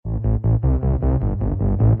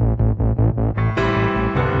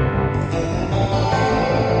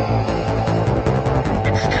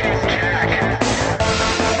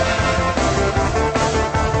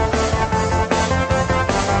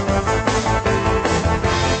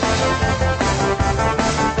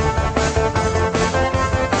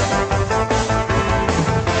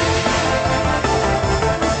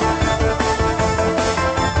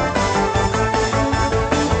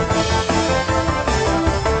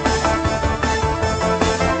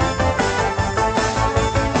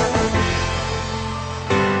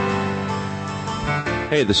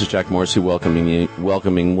Hey, this is Jack Morrissey welcoming me. Look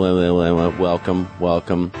at me.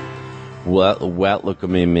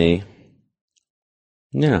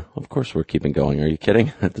 Yeah, of course we're keeping going. Are you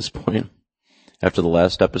kidding at this point? After the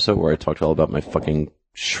last episode where I talked all about my fucking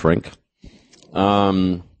shrink.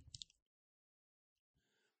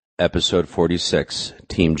 Episode 46,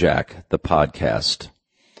 Team Jack, the podcast,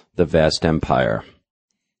 The Vast Empire.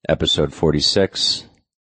 Episode 46,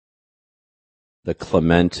 The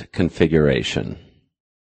Clement Configuration.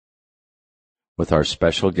 With our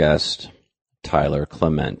special guest, Tyler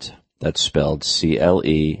Clement. That's spelled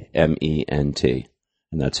Clement. And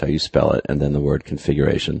that's how you spell it. And then the word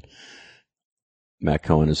configuration. Matt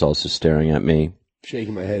Cohen is also staring at me.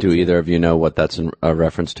 Shaking my head. Do either of you know what that's a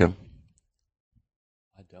reference to?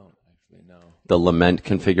 I don't actually know. The lament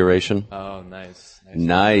configuration? Oh, nice.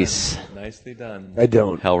 Nice. Nicely done. I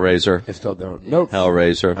don't. Hellraiser. I still don't. Nope.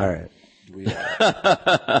 Hellraiser. All right.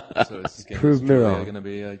 So is Prove me wrong. going to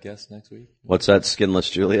be a guest next week? What's that? Skinless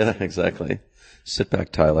Julia? Exactly. Sit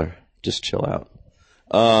back, Tyler. Just chill out.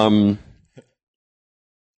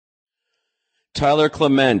 Tyler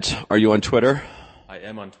Clement, are you on Twitter? I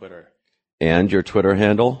am on Twitter. And your Twitter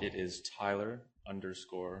handle? It is Tyler_Clement.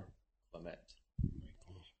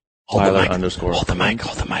 Hold Tyler the mic. _Clement.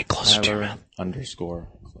 Hold the mic closer to your Tyler mouth. _Clement.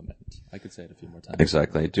 I could say it a few more times.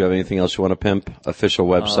 Exactly. Do you have anything else you want to pimp? Official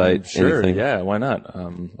website? Sure. Anything? Yeah. Why not?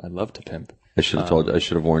 I'd love to pimp. I should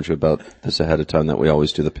have warned you about this ahead of time that we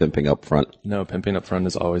always do the pimping up front. No, pimping up front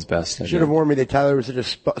is always best. You should have warned me that Tyler was such a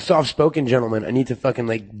soft-spoken gentleman. I need to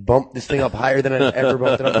fucking bump this thing up higher than I've ever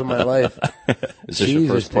bumped it up in my life. Is this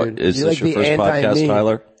Jesus, your dude. Is You're this like your the first podcast, anti-me.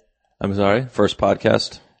 Tyler? I'm sorry? First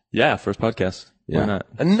podcast? Yeah, first podcast. Yeah. Why not?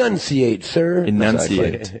 Enunciate, sir.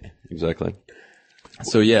 Enunciate. Exactly.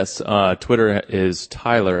 So yes, Twitter is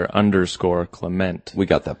Tyler_Clement. We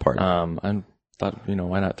got that part. I thought,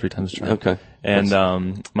 why not 3 times try? Okay. And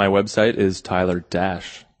my website is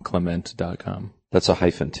Tyler-Clement.com. That's a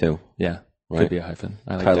hyphen too. Yeah, Right. could be a hyphen.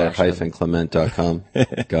 I like dash better. Tyler-Clement.com.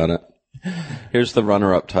 Got it. Here's the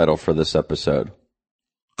runner-up title for this episode.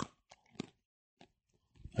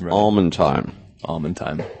 I'm ready. Almond Time. Almond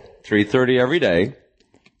time. 3:30 every day.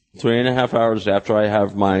 3.5 hours after I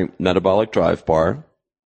have my metabolic drive bar.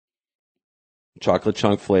 Chocolate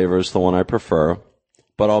chunk flavor is the one I prefer.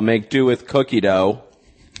 But I'll make do with cookie dough,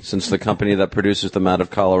 since the company that produces them out of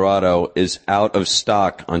Colorado is out of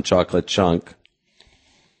stock on chocolate chunk.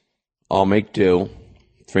 I'll make do.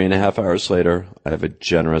 3.5 hours later, I have a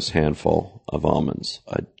generous handful of almonds.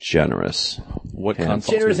 A generous. What Generous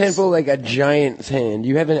constitutes? handful like a giant's hand.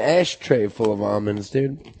 You have an ashtray full of almonds,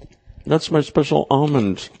 dude. That's my special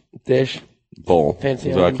almond Dish. bowl.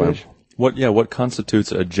 Fancy almond dish. What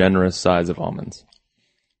constitutes a generous size of almonds?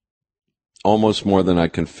 Almost more than I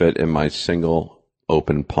can fit in my single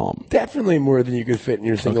open palm. Definitely more than you could fit in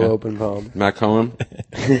your single Okay. open palm. Matt Cohen?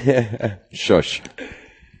 Shush.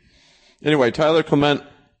 Anyway, Tyler Clement,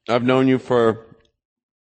 I've known you for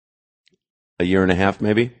a year and a half,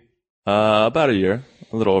 maybe. About a year.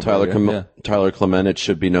 A little over a year. Tyler Clement, it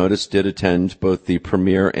should be noticed, did attend both the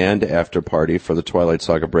premiere and after party for the Twilight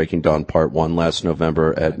Saga Breaking Dawn Part 1 last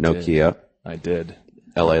November at Nokia, I did.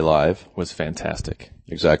 LA Live. Was fantastic.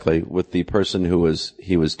 Exactly. With the person he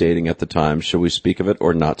was dating at the time. Should we speak of it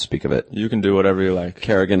or not speak of it? You can do whatever you like.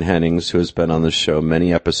 Kerrigan Hennings, who has been on the show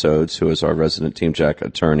many episodes, who is our resident Team Jack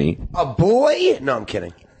attorney. A boy? No, I'm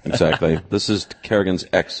kidding. Exactly. This is Kerrigan's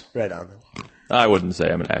ex. Right on. I wouldn't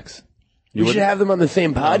say I'm an ex. We should have them on the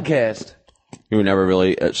same podcast. You were never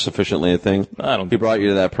really sufficiently a thing. I don't He think brought you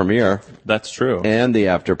to that premiere That's true. and the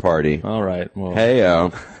after party. All right. Well, Hey,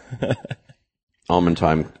 Almond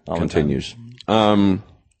Time continues.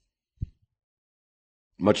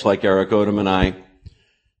 Much like Eric Odom and I,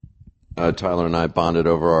 Tyler and I bonded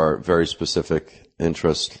over our very specific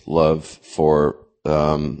interest, love for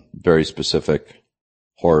very specific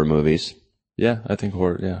horror movies. yeah, I think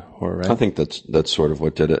horror. Yeah, horror. Right. I think that's sort of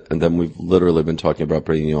what did it. And then we've literally been talking about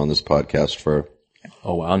bringing you on this podcast for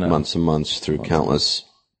Oh wow, no. months and months through countless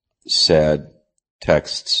sad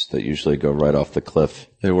texts that usually go right off the cliff.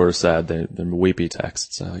 They were sad. They're weepy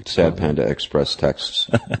texts. I like to Sad call them. Panda Express texts.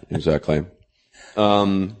 Exactly.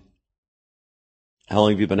 How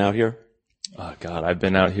long have you been out here? Oh God, I've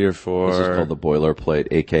been out here for This is called the boilerplate,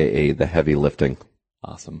 aka the heavy lifting,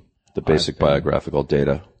 awesome. the basic biographical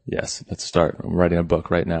data. Yes, let's start. I'm writing a book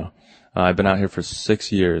right now. I've been out here for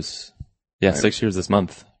 6 years. Yeah, 6 years this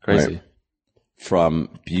month. Crazy. Right. From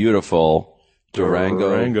beautiful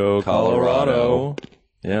Durango, Colorado,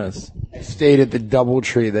 Yes. I stayed at the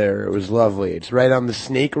DoubleTree there. It was lovely. It's right on the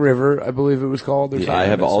Snake River, I believe it was called. Or something. I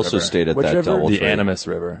have Animus also River. stayed at Which that river? DoubleTree. The Animus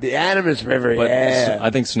River. The Animus River, But yeah.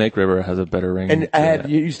 I think Snake River has a better ring. And I than had that.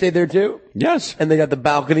 you stayed there too, Yes. and they got the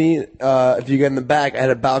balcony. If you get in the back, I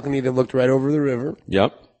had a balcony that looked right over the river.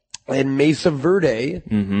 Yep. And Mesa Verde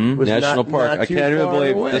was National not, Park. Not I too can't even far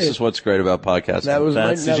believe away. this is what's great about podcasting. That was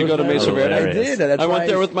That's- my, Did you go to Mesa Verde? I did. That's I why went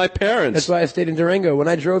there with my parents. That's why I stayed in Durango. When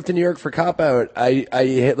I drove to New York for Cop Out, I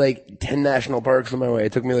hit like 10 national parks on my way.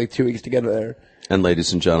 It took me like 2 weeks to get there. And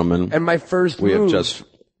ladies and gentlemen, And my first we move, have just,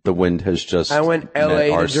 the wind has just I went met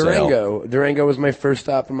LA our to sail. Durango. Durango was my first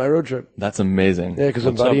stop on my road trip. That's amazing. Yeah, because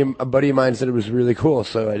a buddy of mine said it was really cool.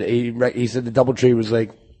 So he said the DoubleTree was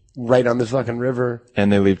like right on this fucking river.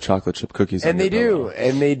 And they leave chocolate chip cookies. And on they your do. pillow.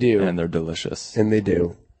 And they do. And they're delicious. And they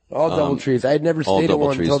do. All DoubleTrees. I had never All stayed at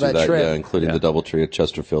one DoubleTrees until do that that, trip. yeah, including the DoubleTree at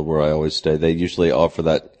Chesterfield where I always stay. They usually offer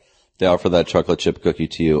that chocolate chip cookie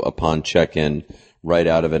to you upon check-in right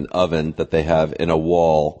out of an oven that they have in a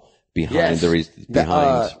wall behind Yes.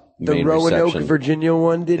 behind The main Roanoke, reception. Virginia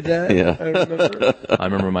one did that. Yeah. I remember. I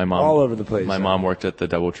remember my mom All over the place. My mom worked at the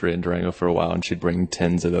DoubleTree in Durango for a while, and she'd bring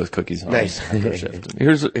tins of those cookies home Nice. after shift.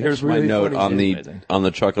 Here's my really note funny, on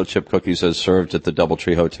the chocolate chip cookies as served at the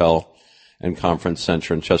DoubleTree Hotel and Conference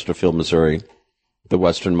Center in Chesterfield, Missouri, the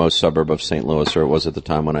westernmost suburb of St. Louis, or it was at the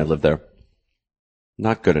time when I lived there.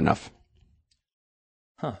 Not good enough.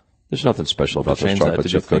 Huh. There's nothing special about those Change that. chocolate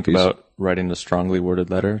Did you chip think cookies. about writing a strongly worded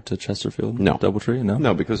letter to Chesterfield? No. DoubleTree? No?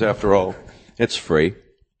 No, because after all, it's free.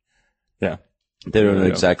 Yeah. They don't There you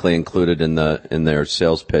go. exactly include it in their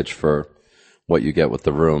sales pitch for what you get with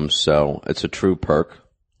the rooms, so it's a true perk.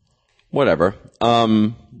 Whatever.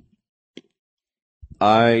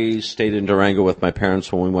 I stayed in Durango with my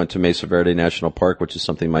parents when we went to Mesa Verde National Park, which is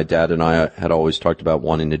something my dad and I had always talked about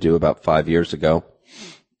wanting to do about 5 years ago,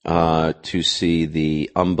 to see the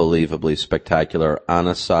unbelievably spectacular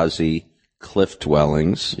Anasazi cliff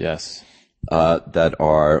dwellings Yes.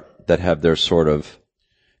 that have their sort of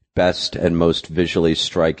best and most visually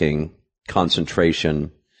striking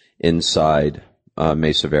concentration inside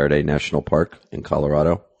Mesa Verde National Park in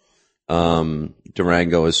Colorado.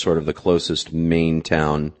 Durango is sort of the closest main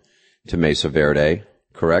town to Mesa Verde,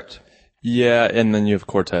 correct? Yeah, and then you have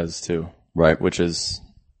Cortez too, Right. which is,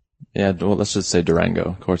 yeah, well, let's just say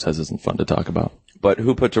Durango. Cortez isn't fun to talk about. But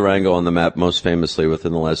who put Durango on the map most famously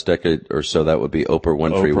within the last decade or so? That would be Oprah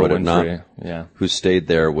Winfrey, Oprah would it not? Winfrey, yeah. Who stayed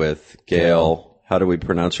there with Gail. How do we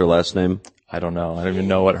pronounce her last name? I don't know. I don't even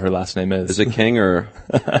know what her last name is. Is it King or?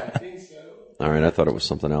 I think so. All right, I thought it was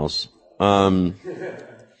something else.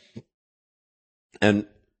 And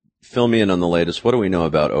fill me in on the latest. What do we know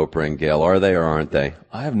about Oprah and Gail? Are they or aren't they?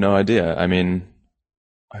 I have no idea. I mean,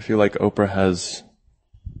 I feel like Oprah has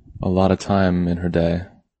a lot of time in her day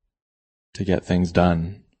to get things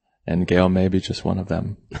done, and Gail may be just one of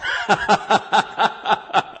them.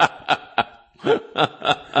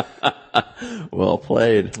 Well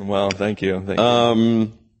played. Well, thank you. Thank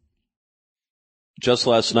you. Just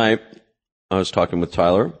last night, I was talking with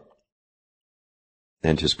Tyler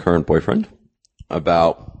and his current boyfriend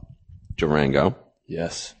about Durango.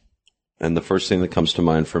 Yes. And the first thing that comes to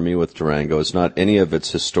mind for me with Durango is not any of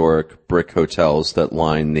its historic brick hotels that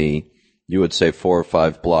line the, you would say, 4 or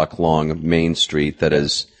 5 block long main street that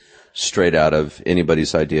is straight out of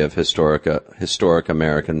anybody's idea of historic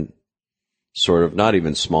American sort of, not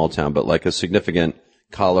even small town, but like a significant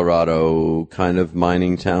Colorado kind of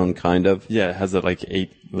mining town, kind of. Yeah, it has that like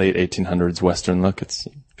late 1800s Western look. It's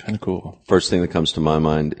kind of cool. First thing that comes to my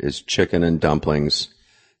mind is chicken and dumplings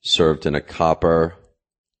served in a copper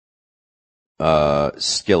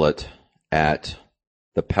skillet at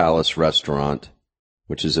the Palace Restaurant,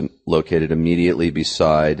 which is located immediately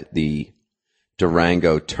beside the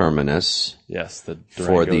Durango terminus Yes, the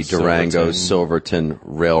for the Durango Silverton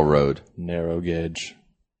Railroad. narrow gauge.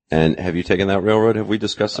 And have you taken that railroad? Have we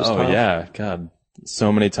discussed this? Oh Kyle? yeah, God,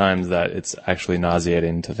 so many times that it's actually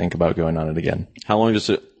nauseating to think about going on it again. How long does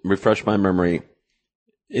it refresh my memory?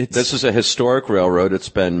 It's This is a historic railroad. It's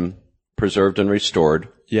been preserved and restored.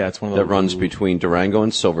 yeah, it's one of That those runs between Durango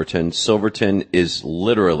and Silverton. Silverton is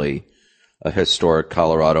literally a historic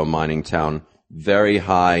Colorado mining town, very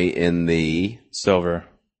high in the silver.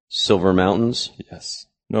 Silver Mountains. Yes,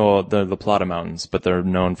 no, the La Plata Mountains, but they're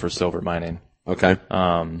known for silver mining. Okay.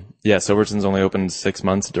 Yeah, Silverton's only open 6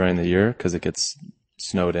 months during the year because it gets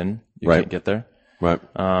snowed in. You Right. can't get there. Right.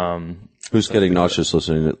 Who's getting nauseous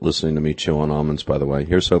listening to me chew on almonds, by the way?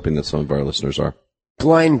 Here's hoping that some of our listeners are.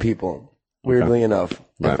 Blind people, weirdly enough.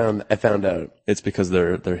 Right. I found out. It's because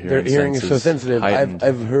their Their hearing, hearing is so sensitive. heightened.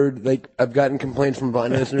 I've heard, like, I've gotten complaints from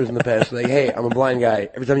blind listeners in the past, like, hey, I'm a blind guy.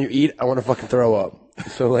 Every time you eat, I want to fucking throw up.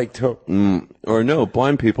 So, like, don't. Or no,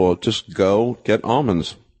 blind people, just go get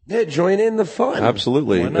almonds. Yeah, join in the fun.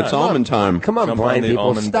 Absolutely. Why not? It's almond time. Come on, Jump blind on the people.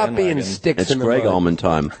 almond Stop being bandwagon. sticks It's in the Greg mud. almond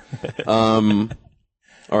time.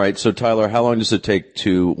 All right, so Tyler, how long does it take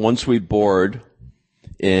to, once we board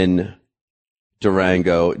in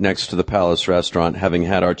Durango next to the Palace restaurant, having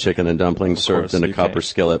had our chicken and dumplings served course, in a you copper can't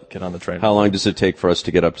skillet, get on the train. how long does it take for us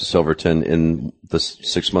to get up to Silverton in the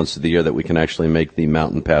 6 months of the year that we can actually make the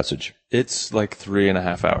mountain passage It's like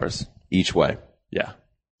 3.5 hours. each way? Yeah.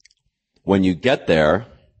 When you get there,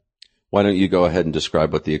 why don't you go ahead and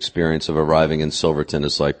describe what the experience of arriving in Silverton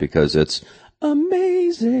is like, because it's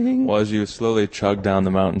amazing. Well, as you slowly chug down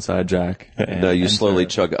the mountainside, Jack. And No, you enter- slowly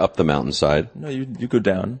chug up the mountainside. No, you go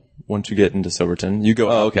down. Once you get into Silverton, you go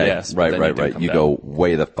Oh, up, okay. yes, but right. then come You down. go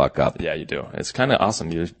way the fuck up. Yeah, you do. It's kind of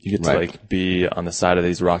awesome. You get to Right. like be on the side of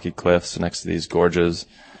these rocky cliffs next to these gorges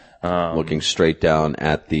Looking straight down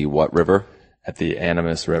at the what river? at the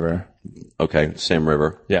Animas River. Okay, same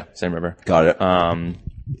river. Yeah, same river. Got it.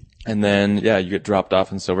 And then, yeah, you get dropped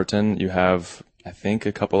off in Silverton. You have, I think,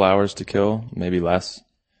 a couple hours to kill, maybe less,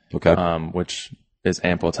 Okay. which is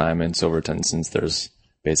ample time in Silverton since there's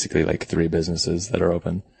basically like 3 businesses that are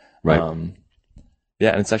open. Right.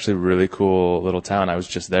 Yeah, and it's actually a really cool little town. I was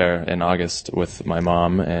just there in August with my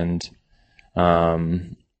mom and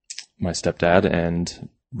my stepdad and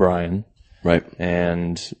Brian. Right.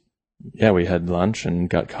 And yeah, we had lunch and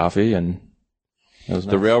got coffee, and it was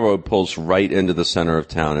The railroad pulls right into the center of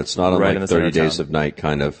town. It's not Right unlike in the center 30 of Days town. of Night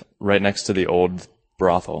kind of, right next to the old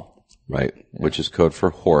brothel. right? Which is code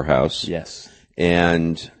for whorehouse. Yes.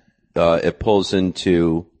 And it pulls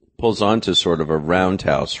onto sort of a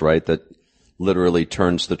roundhouse, right? That literally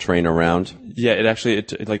turns the train around. Yeah,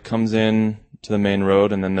 it like comes in to the main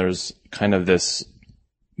road, and then there's kind of this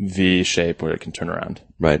V shape where it can turn around,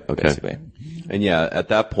 Right. Okay. basically. And yeah, at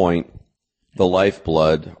that point, the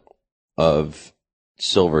lifeblood of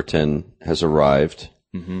Silverton has arrived,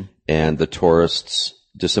 and the tourists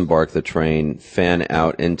disembark the train, fan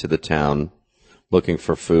out into the town, looking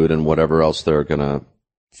for food and whatever else they're gonna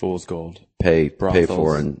Fool's gold. pay Brothels,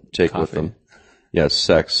 for and take with coffee. them. Yes,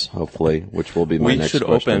 sex, hopefully, which will be my We next should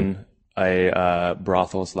question. open a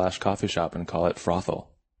brothel / coffee shop and call it Frothel,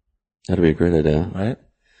 That'd be a great idea. right?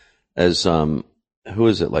 As who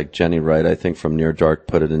is it? Like Jenny Wright, I think from Near Dark,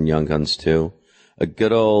 put it in Young Guns too. A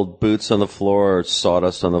good old boots on the floor, or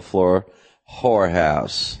sawdust on the floor,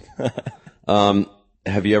 whorehouse.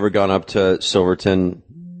 Have you ever gone up to Silverton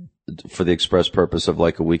for the express purpose of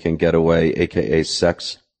like a weekend getaway, aka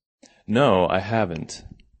sex? No, I haven't.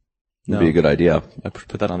 Would be a good idea. I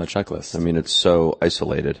put that on the checklist. I mean, it's so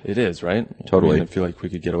isolated. It is, right? Totally. I mean, I feel like we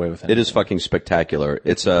could get away with it. It is fucking spectacular.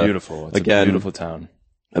 It's a beautiful. It's again, a beautiful town.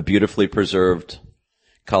 a beautifully preserved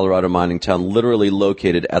Colorado mining town, literally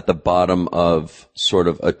located at the bottom of sort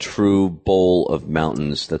of a true bowl of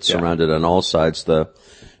mountains that's surrounded on all sides. The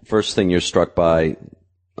first thing you're struck by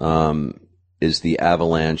is the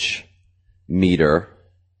avalanche meter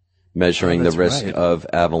measuring the that's risk right. of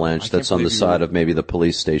avalanche that's on the believe you side of maybe the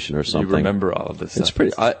police station or You something. remember all of this It's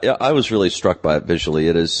stuff. pretty. I was really struck by it visually.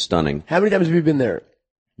 It is stunning. How many times have you been there?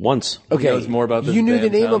 Once, Okay. knows more about this You knew the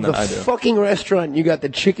damn name town of the than I do. fucking restaurant you got the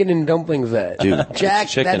chicken and dumplings at. dude, Jack,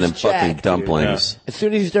 chicken that's and fucking Jack, dumplings. As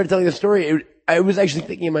soon as you started telling the story, I was actually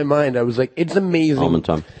thinking in my mind, I was like, it's amazing. Almond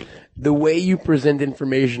time. The way you present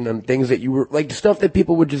information on things that you were, like stuff that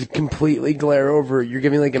people would just completely glare over. You're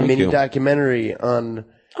giving like a mini you. documentary on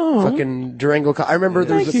fucking Durango. I remember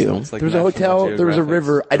there was Thank you. It's like there was a National hotel, there was a Geographic's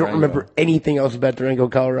river. I don't Durango. remember anything else about Durango,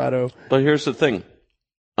 Colorado. But here's the thing.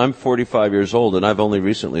 I'm 45 years old, and I've only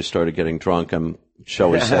recently started getting drunk. I'm, shall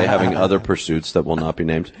we say, having other pursuits that will not be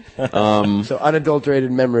named. So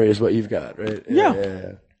unadulterated memory is what you've got, right?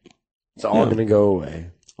 Yeah. It's all going to go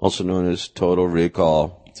away. Also known as Total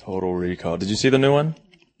Recall. Total Recall. Did you see the new one?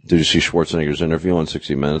 Did you see Schwarzenegger's interview on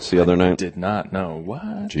 60 Minutes the other night? Did not know.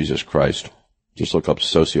 What? Jesus Christ. Just look up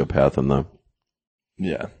sociopath in the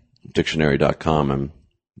Yeah. dictionary.com, and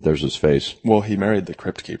there's his face. Well, he married the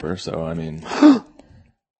Crypt Keeper, so I mean.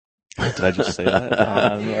 Did I just say that?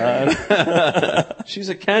 Oh, man. She's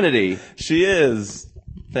a Kennedy. She is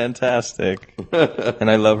fantastic. And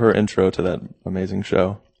I love her intro to that amazing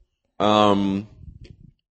show.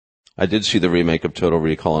 I did see the remake of Total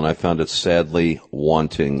Recall, and I found it sadly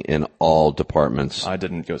wanting in all departments. I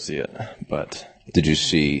didn't go see it, but Did you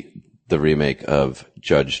see the remake of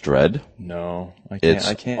Judge Dredd? no, I can't. It's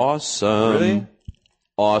I can't. awesome. Really?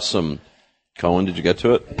 Awesome. Cohen, did you get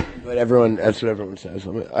to it? But that's what everyone says.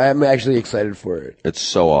 I'm actually excited for it. It's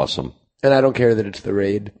so awesome. And I don't care that it's the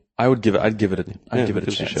raid. I'd give it a who gives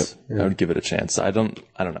a chance. shit? I would give it a chance. I don't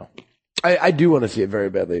know. I do want to see it very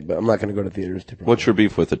badly, but I'm not going to go to theaters to. What's your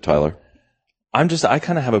beef with it, Tyler? I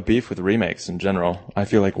kind of have a beef with remakes in general. I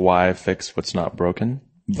feel like why fix what's not broken?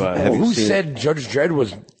 But Who said Judge Dredd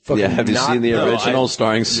was fucking Yeah, have you not- seen the No, original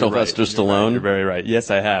starring Sylvester Stallone? You're very right. Yes,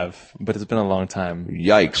 I have, but it's been a long time.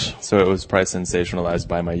 Yikes. So it was probably sensationalized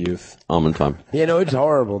by my youth. Almond time. Yeah, no, it's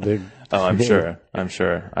horrible, dude. Oh, I'm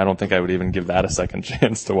sure. I don't think I would even give that a second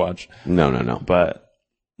chance to watch. No. But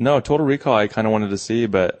no, Total Recall I kind of wanted to see,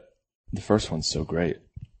 but the first one's so great.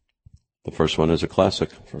 The first one is a classic.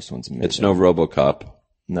 The first one's amazing. It's no RoboCop,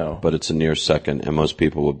 No. but it's a near second, and most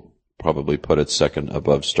people would probably put it second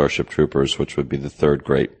above Starship Troopers, which would be the third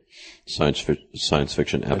great science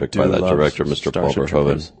fiction epic by that director, Mr. Paul Starship Verhoeven,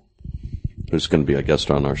 Troopers. who's going to be a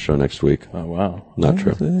guest on our show next week. Oh, wow. Not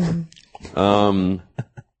true.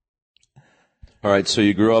 All right, so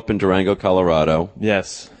you grew up in Durango, Colorado.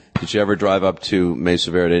 Yes. Did you ever drive up to Mesa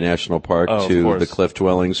Verde National Park Oh, of to course. the cliff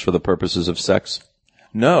dwellings for the purposes of sex?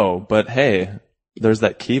 No, but hey, there's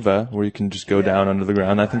that Kiva where you can just go down under the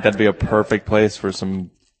ground. I think that'd be a perfect place for some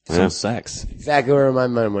sex. Exactly where my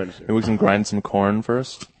mind went. Maybe we can grind some corn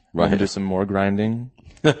first. We Right. can do some more grinding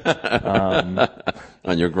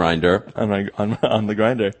On your grinder. on the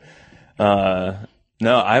grinder.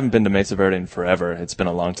 No, I haven't been to Mesa Verde in forever. It's been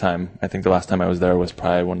a long time. I think the last time I was there was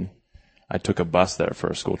probably when I took a bus there for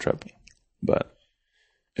a school trip. But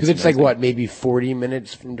Because it's like, what, maybe 40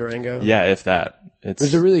 minutes from Durango? yeah, if that. It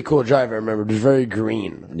was a really cool drive, I remember. It was very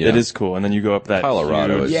green. Yeah. It is cool. And then you go up that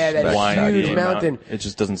Colorado huge, is Yeah, that windy huge mountain. It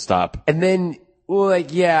just doesn't stop. And then, well,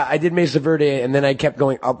 like, yeah, I did Mesa Verde, and then I kept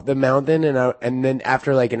going up the mountain, and then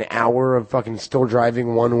after like an hour of fucking still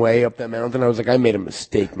driving one way up that mountain, I was like, I made a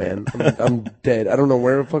mistake, man. I'm dead. I don't know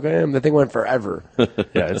where the fuck I am. The thing went forever.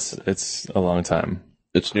 Yeah, it's a long time.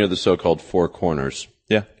 It's near the so-called Four Corners.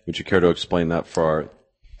 Yeah. Would you care to explain that for our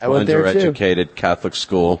I went there too. undereducated Catholic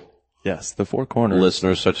school Yes, the Four Corners.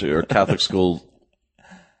 listeners, such as or Catholic school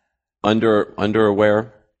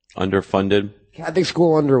underaware, underfunded? Catholic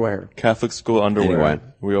school underwear. Catholic school underwear. Anyway.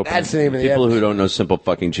 We opened. That's the name of the People episode. who don't know simple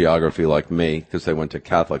fucking geography like me because they went to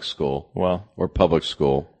Catholic school Well, or public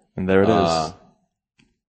school. and there it is.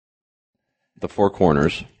 The Four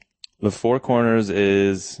Corners, The Four Corners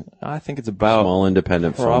is, I think it's about small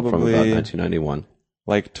independent film from about probably- 1991.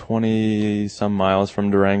 like 20 some miles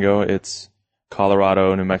from Durango. It's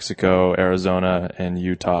Colorado, New Mexico, Arizona, and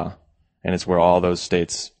Utah. And it's where all those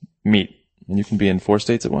states meet. And you can be in 4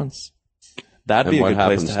 states at once. That'd And be a what good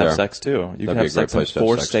place happens to have there? sex too. You That'd can be a have great sex in place to have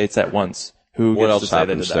 4 sex. states at once. Who What gets else to say they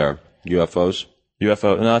happens did there? UFOs? that?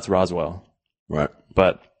 UFO. No, that's Roswell. Right.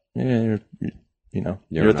 But yeah, you're at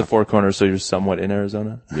the enough. Four Corners, so you're somewhat in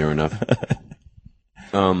Arizona. Near enough.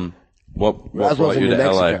 What Roswell's brought in you New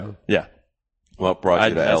to LA? Mexico. Yeah. What brought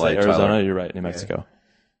you to I'd LA, say Arizona, Tyler? you're right. New Mexico.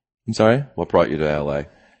 I'm sorry? What brought you to LA?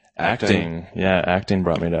 Acting. Yeah, acting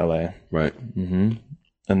brought me to LA. Right.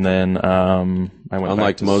 And then I went back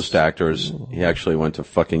Unlike to most actors, he actually went to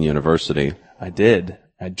fucking university I did.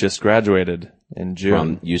 I just graduated in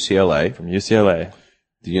June from UCLA, from UCLA.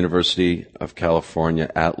 the University of California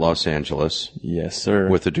at Los Angeles, Yes, sir.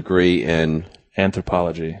 with a degree in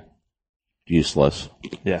anthropology. useless.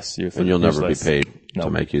 Yes, And you'll never be useless. paid to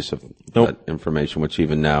Nope. make use of Nope. that information, which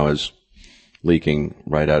even now is leaking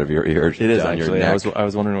right out of your ears. It is down your actually. neck. I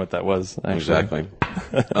was wondering what that was. Actually. Exactly.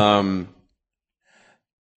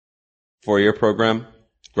 4-year program,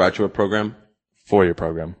 graduate program 4-year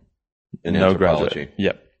program. in No anthropology. graduate.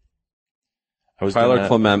 Yep. I was Tyler doing that-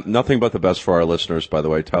 Clement, nothing but the best for our listeners, by the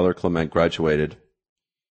way. Tyler Clement graduated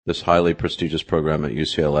this highly prestigious program at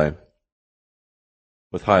UCLA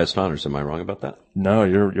with highest honors. Am I wrong about that? No,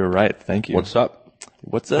 you're right. Thank you. What's up?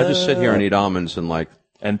 What's I just sit here and eat almonds and like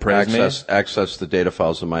and praise access the data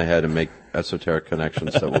files in my head and make esoteric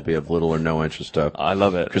connections that will be of little or no interest to me? I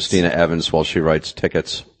love it. Christina Evans while she writes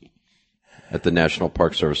tickets at the National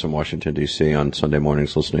Park Service in Washington, D.C. on Sunday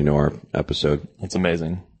mornings listening to our episode. It's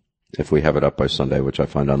amazing. If we have it up by Sunday, which I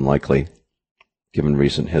find unlikely given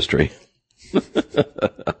recent history.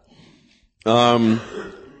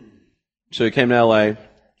 So you came to LA,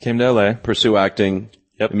 Came to LA. pursue acting,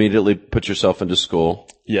 Yep. immediately put yourself into school.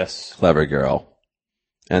 Yes. Clever girl.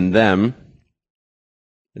 And then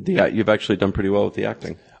you've actually done pretty well with the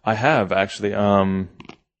acting. I have actually.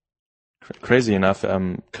 Crazy enough,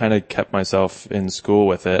 kind of kept myself in school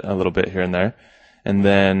with it a little bit here and there, and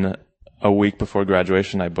then a week before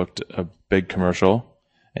graduation, I booked a big commercial,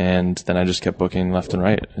 and then I just kept booking left and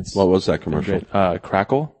right. It's What was that commercial? great.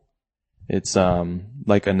 Crackle. It's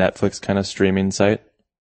like a Netflix kind of streaming site.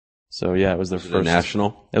 So yeah, it was their Is it first.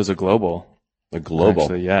 national? It was a global. A global.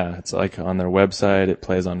 Actually, yeah, it's like on their website. It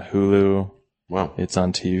plays on Hulu. Wow. It's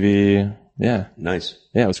on TV. Yeah, Nice.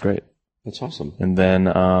 yeah, it was great. That's awesome. And then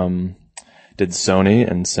did Sony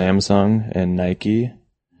and Samsung and Nike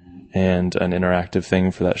and an interactive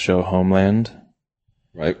thing for that show Homeland.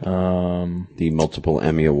 Right. The multiple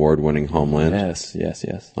Emmy Award winning Homeland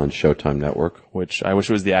Yes. on Showtime Network. Which I wish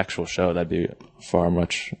it was the actual show. That'd be far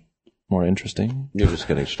much more interesting. You're just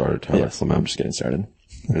getting started, Tyler Yes, I'm Clement. just getting started.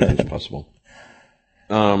 Anything's possible.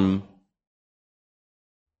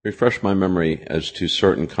 Refresh my memory as to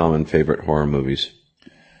certain common favorite horror movies.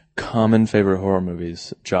 Common favorite horror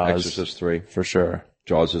movies: Jaws, Exorcist 3. for sure.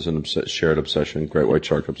 Jaws is an shared obsession. Great White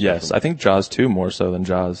Shark obsession. Yes, I think Jaws 2 more so than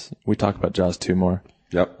Jaws. We talk about Jaws 2 more.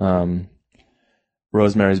 Yep.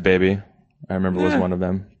 Rosemary's Baby, I remember was one of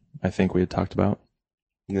them. I think we had talked about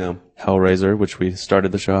Yeah, Hellraiser, which we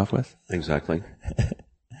started the show off with. exactly.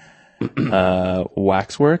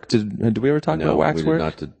 Waxwork. Did we ever talk No, about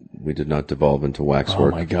Waxwork? we did not devolve into Oh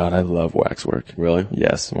Waxwork. my god, I love Waxwork. Really?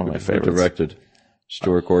 Yes, one of my Who favorites. directed?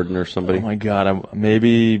 Stuart Gordon or somebody? Oh my god,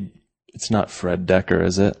 maybe it's not Fred Decker,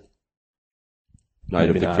 is it? Night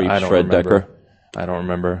Maybe of the not. Creeps, I don't Fred remember. Decker? I don't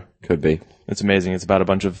remember. Could be. It's amazing. It's about a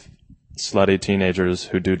bunch of slutty teenagers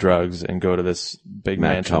who do drugs and go to this big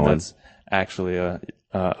Matt mansion Cohen. that's actually a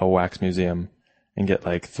wax museum and get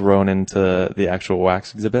like thrown into the actual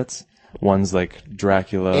wax exhibits. One's like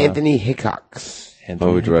Dracula. Anthony Hickox.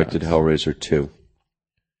 Anthony Who directed Hickox. Hellraiser 2?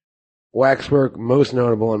 Waxwork, most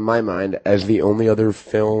notable in my mind as the only other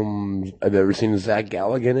film I've ever seen Zach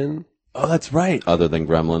Galligan in, Oh, that's right. Other than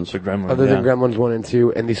Gremlins? The Gremlin. other yeah. than Gremlins 1 and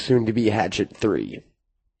 2, and the soon-to-be Hatchet 3.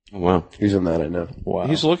 Oh, wow. He's in that, I know. Wow.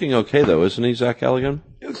 He's looking okay, though, isn't he, Zach Galligan?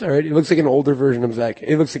 It looks alright. It looks like an older version of Zach.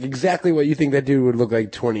 It looks like exactly what you think that dude would look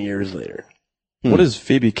like 20 years later. What is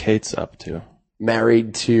Phoebe Cates up to?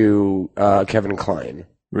 Married to Kevin Kline.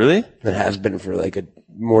 Really? That has been for like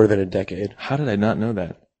more than a decade. How did I not know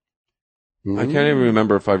that? I can't even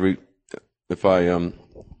remember if I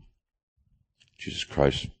Jesus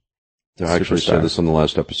Christ. Did I actually say Superstar. this on the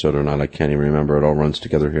last episode or not? I can't even remember. It all runs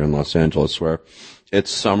together here in Los Angeles, where it's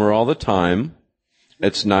summer all the time.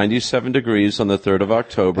 It's 97 degrees on the 3rd of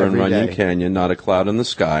October Every in Runyon day. Canyon, not a cloud in the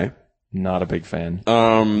sky. Not a big fan.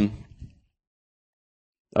 I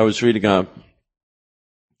was reading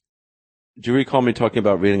do you recall me talking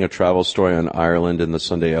about reading a travel story on Ireland in the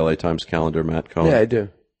Sunday LA Times calendar, Matt Cohen? Yeah, I do.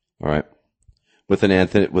 All right. With an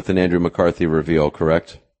Andrew McCarthy reveal,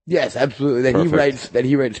 correct? Yes, absolutely. That Perfect.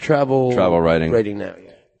 he writes travel writing. Writing now,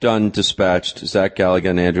 yeah. Done, dispatched. Zach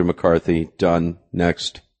Galligan, Andrew McCarthy, done.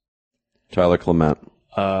 Next. Tyler Clement.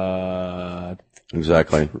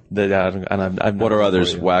 Exactly. What What are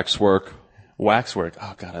others? Waxwork. Waxwork.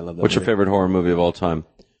 Oh god, I love that. What's your movie. favorite horror movie of all time?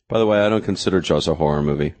 By the way, I don't consider Jaws a horror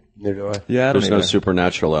movie. Neither do I. Yeah, I don't There's no either.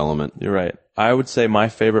 supernatural element. You're right. I would say my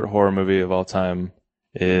favorite horror movie of all time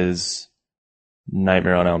is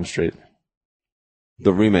Nightmare on Elm Street.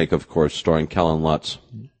 The remake, of course, starring Kellen Lutz.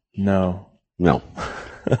 No. No.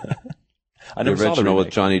 I The never saw the original with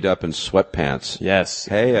remake. Johnny Depp in sweatpants. Yes.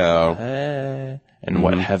 Heyo. And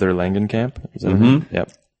what, Heather Langenkamp? Is that her name?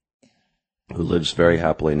 Yep. Who lives very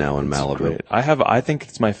happily now in Malibu. Great. I think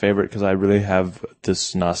it's my favorite because I really have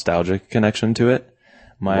this nostalgic connection to it.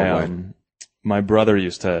 What way? My brother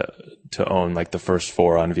used to own like the first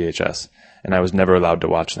 4 on VHS, and I was never allowed to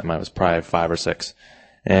watch them. I was probably 5 or 6.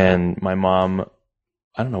 And my mom,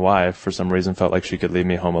 I don't know why, for some reason felt like she could leave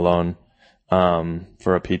me home alone,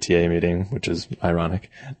 for a PTA meeting, which is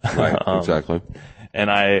ironic. Right, exactly.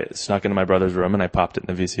 And I snuck into my brother's room and I popped it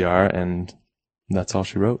in the VCR, and that's all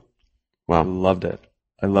she wrote. I Wow. loved it.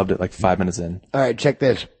 I loved it like 5 minutes in. All right, check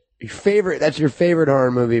this. That's your favorite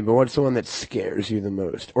horror movie, but what's the one that scares you the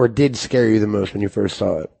most? Or did scare you the most when you first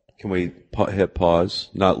saw it? Can we hit pause?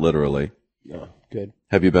 Not literally. No. Good.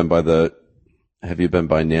 Have you been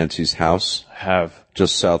by Nancy's house? I have.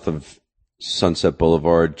 Just south of Sunset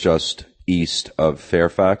Boulevard, just east of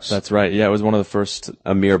Fairfax? That's right. Yeah, it was one of the first.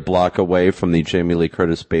 a mere block away from the Jamie Lee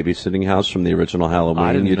Curtis babysitting house from the original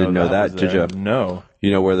Halloween. You didn't know that, was did there. you? No.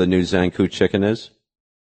 You know where the new Zanku Chicken is?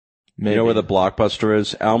 Maybe. You know where the Blockbuster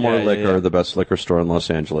is? Almore Yeah, Liquor, yeah. the best liquor store in Los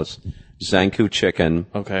Angeles. Zanku Chicken,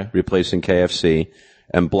 Okay. replacing KFC,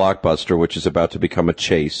 and Blockbuster, which is about to become a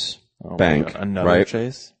Chase Oh my Bank, God. Another right?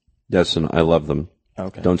 Chase? Yes, and I love them.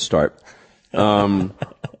 Okay. Don't start.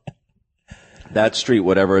 That street,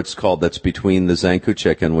 whatever it's called, that's between the Zanku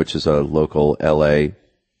Chicken, which is a local LA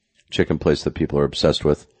chicken place that people are obsessed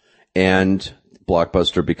with, and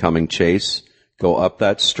Blockbuster becoming Chase. Go up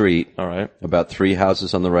that street, All right. about 3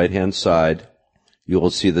 houses on the right-hand side. you will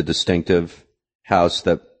see the distinctive house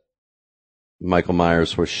that Michael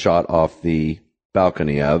Myers was shot off the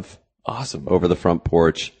balcony of. Awesome. Over the front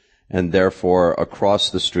porch, and therefore across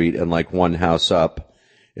the street and like one house up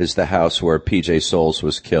is the house where PJ Souls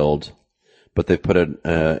was killed. But they've put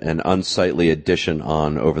an unsightly addition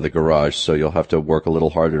on over the garage, so you'll have to work a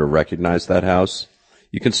little harder to recognize that house.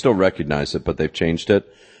 You can still recognize it, but they've changed it.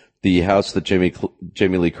 The house that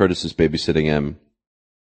Jamie Lee Curtis is babysitting in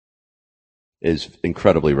is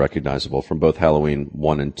incredibly recognizable from both Halloween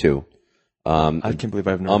 1 and 2. I can't believe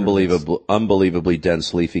I've never heard of this. Unbelievably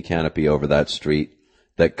dense leafy canopy over that street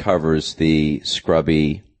that covers the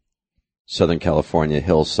scrubby Southern California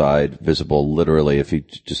hillside, visible literally. If you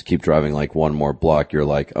just keep driving like one more block, you're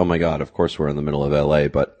like, oh my God, of course we're in the middle of LA.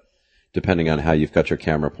 But depending on how you've got your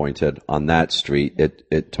camera pointed on that street,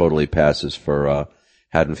 it totally passes for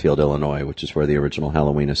Haddonfield, Illinois, which is where the original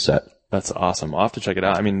Halloween is set. That's awesome. I'll have to check it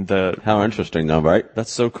out. I mean, how interesting though, right?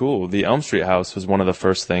 That's so cool. The Elm Street house was one of the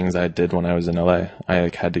first things I did when I was in LA.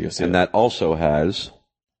 I had to go see it. And that also has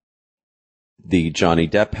the Johnny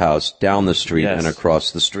Depp house down the street and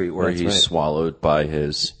across the street where he's swallowed by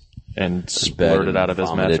his and splurted out of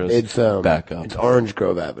his mattress. It's back up. It's Orange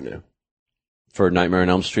Grove Avenue. For Nightmare on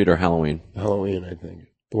Elm Street or Halloween? Halloween, I think.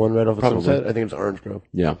 The one right off of Sunset? I think it's Orange Grove.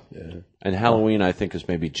 Yeah. And Halloween, I think, is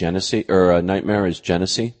maybe Genesee, or Nightmare is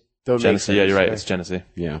Genesee. Genesee, yeah, you're right. It's Genesee.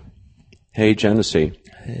 Yeah. Hey, Genesee.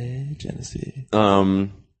 Hey, Genesee.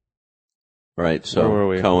 Right, so where were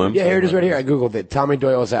we? Cohen. Yeah, here it is right here. I Googled it. Tommy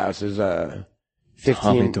Doyle's house is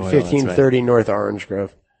 1530 North Orange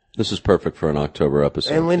Grove. This is perfect for an October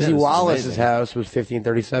episode. And Lindsay Wallace's house was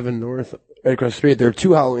 1537 North, right across the street. There are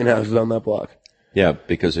 2 Halloween houses on that block. Yeah,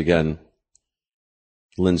 because again,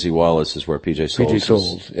 Lindsay Wallace is where PJ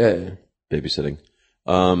Souls is babysitting.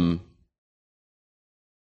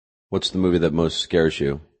 What's the movie that most scares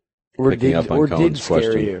you? Or did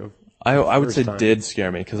scare you? I would say did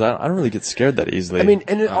scare me, because I don't really get scared that easily. I mean,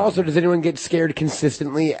 and also, does anyone get scared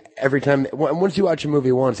consistently every time? Once you watch a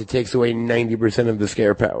movie once, it takes away 90% of the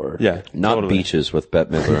scare power. Yeah. Not totally. Beaches with Bette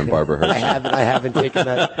Midler and Barbara Hershey. I haven't taken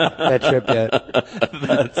that trip yet.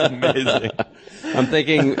 That's amazing. I'm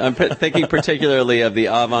thinking particularly of the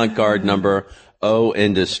avant-garde number O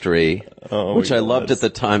Industry, which I loved at the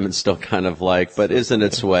time and still kind of like, but is in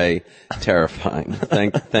its way terrifying.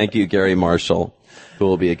 Thank you, Gary Marshall, who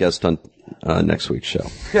will be a guest on next week's show.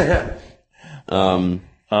 Yeah,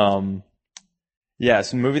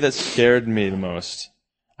 so the movie that scared me the most,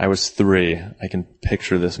 I was 3. I can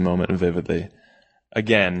picture this moment vividly.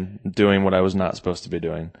 Again, doing what I was not supposed to be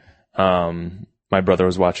doing. My brother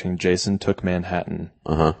was watching Jason Took Manhattan,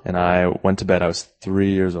 and I went to bed. I was 3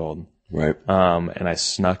 years old. Right. And I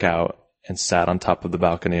snuck out and sat on top of the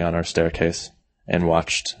balcony on our staircase and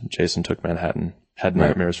watched Jason Took Manhattan. Had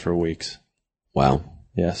nightmares for weeks. Wow.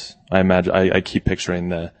 Yes. I keep picturing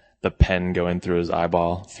the pen going through his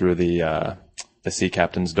eyeball through the sea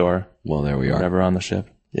captain's door. Well, there we are. Whenever on the ship.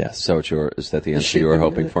 Yes. So is that the answer you were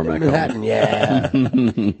hoping for, Matt? Manhattan, yeah.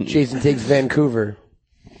 Jason Takes Vancouver.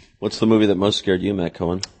 What's the movie that most scared you, Matt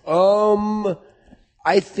Cohen?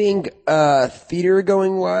 I think, theater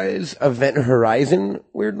going wise, Event Horizon,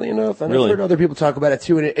 weirdly enough. And I've heard other people talk about it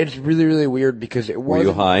too, and it's really, really weird because it wasn't.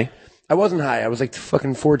 Were you high? I wasn't high. I was like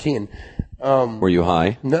fucking 14. Were you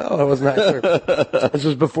high? No, I wasn't high. This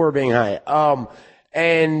was before being high.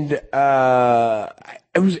 It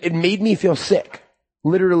made me feel sick.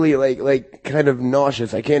 Literally, like kind of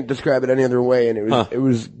nauseous. I can't describe it any other way. And it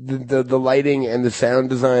was the lighting and the sound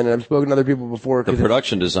design. And I've spoken to other people before. The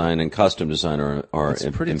production design and costume design are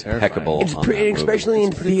impeccable. It's pretty, especially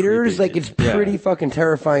in theaters. Like it's pretty fucking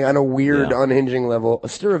terrifying on a weird, unhinging level. A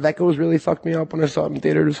Stir of Echoes really fucked me up when I saw it in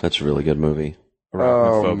theaters. That's a really good movie.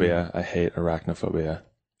 Arachnophobia. I hate arachnophobia.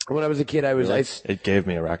 When I was a kid, it gave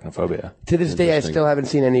me arachnophobia. To this day, I still haven't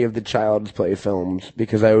seen any of the Child's Play films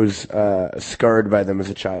because I was scarred by them as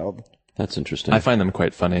a child. That's interesting. I find them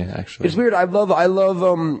quite funny, actually. It's weird. I love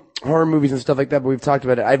horror movies and stuff like that, but we've talked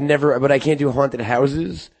about it. But I can't do haunted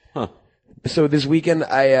houses. Huh. So this weekend,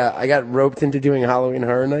 I got roped into doing Halloween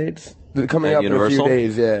Horror Nights. Coming up Universal? in a few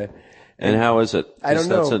days, yeah. And how is it? I don't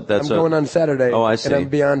know. I'm going on Saturday. Oh, I see. And I'm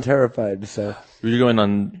beyond terrified, so. You're going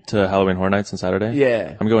on to Halloween Horror Nights on Saturday?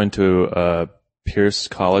 Yeah. I'm going to Pierce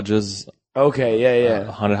College's Okay, yeah.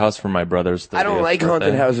 haunted house for my brother's 30th I don't like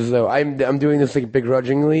haunted birthday. houses though. I'm doing this like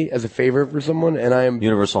begrudgingly as a favor for someone, and I'm.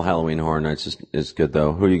 Universal Halloween Horror Nights is good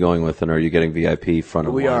though. Who are you going with, and are you getting VIP front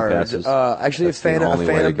of We line are. passes? Actually, That's a the only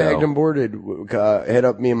way to fan bagged go. and boarded hit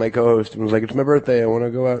up me and my co-host and was like, "It's my birthday. I want to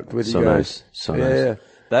go out with So you guys." nice, so Yeah, nice. yeah.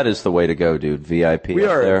 That is the way to go, dude. VIP We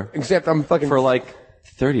up are. there Except I'm fucking for like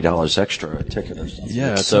 $30 extra a ticket or something.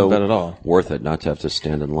 Yeah, It's it's so not bad at all. worth it not to have to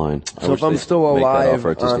stand in line. I So wish if I'm they'd still make that alive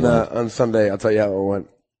offer at Disneyland. on Sunday, I'll tell you how it went.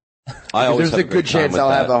 I always There's have a great good time chance with I'll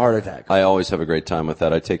that. have a heart attack. I always have a great time with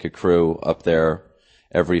that. I take a crew up there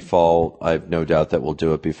every fall. I have no doubt that we'll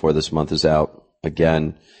do it before this month is out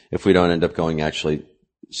again. If we don't end up going actually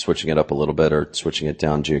switching it up a little bit or switching it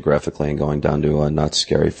down geographically and going down to a Not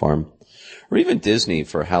Scary Farm. Or even Disney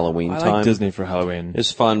for Halloween I time. like Disney for Halloween.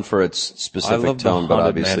 It's fun for its specific love the tone, but Haunted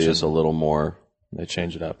obviously Mansion. is a little more They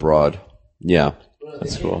change it up. broad. Yeah.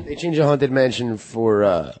 That's cool. They changed the Haunted Mansion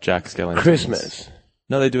for Jack Skellington. Christmas.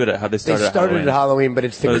 No, they do it at how they They started, started at Halloween, but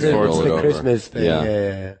it's the, But it's Christmas, rolled the over. Christmas thing. Yeah.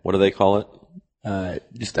 Yeah. What do they call it?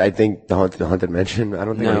 Just I think the Haunted Mansion. I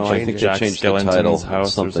don't think No, they I changed think it. they Jack changed the Skellington's title.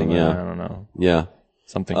 house Something, or something. yeah. I don't know. Yeah.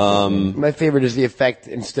 Something. My favorite is the effect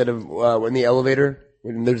instead of in the elevator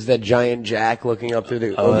when there's that giant Jack looking up through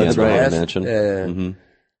the over yeah, the the Haunted glass. Mansion. Yeah.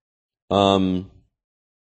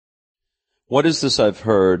 What is this I've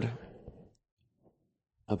heard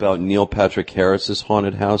about Neil Patrick Harris's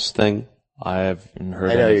haunted house thing? I haven't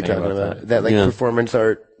heard I know you're anything talking about about that. that Yeah. performance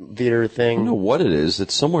art theater I thing. don't know what it is.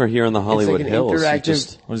 It's somewhere here in the Hollywood an Hills. He interactive-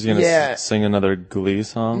 just- What is he going to Yeah. sing another Glee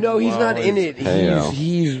song? No, he's not in he's- it. Hey-o.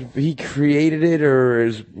 He created it or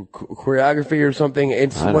his choreography or something.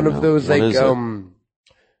 It's I don't one know. of those What like is it?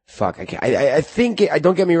 fuck. I can't. I think it, I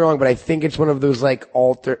don't get me wrong, but I think it's one of those like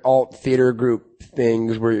alt theater group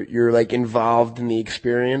things where you're like involved in the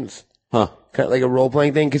experience, Huh. kind of like a role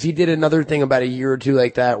playing thing. Because he did another thing about a year or two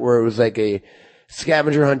like that where it was like a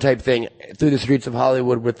scavenger hunt type thing through the streets of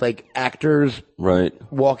Hollywood with like actors Right.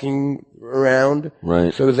 walking around.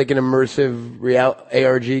 Right. So it was like an immersive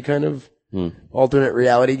ARG kind of alternate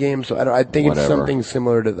reality game. So I think it's Whatever. something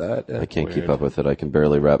similar to that. I can't keep up with it. I can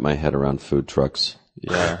barely wrap my head around food trucks.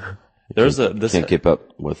 Yeah. There's this. Can't keep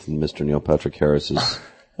up with Mr. Neil Patrick Harris's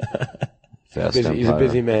vast He's a empire.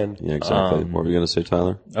 busy man. Yeah, exactly. What were you going to say,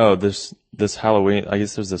 Tyler? Oh, this Halloween. I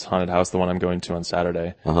guess there's this haunted house, the one I'm going to on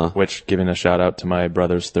Saturday. Uh-huh. Which, giving a shout out to my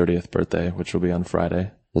brother's 30th birthday, which will be on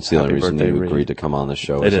Friday. That's the only Happy reason birthday, you Reed. agreed to come on the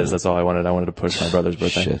show. It isn't is. That's all I wanted. I wanted to push my brother's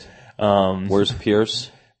birthday. Shit. Where's Pierce?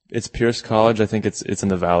 It's Pierce College. I think it's in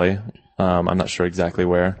the Valley. I'm not sure exactly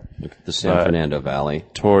where. The San Fernando Valley.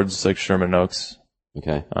 Towards like Sherman Oaks.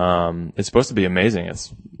 Okay. It's supposed to be amazing.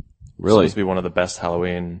 It's Really? supposed to be one of the best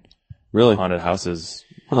Halloween Really? haunted houses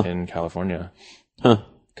in California. Huh.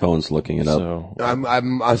 Cohen's looking it up. So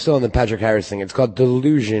I'm still on the Patrick Harris thing. It's called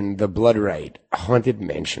Delusion, the Blood Rite, Haunted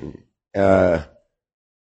Mansion.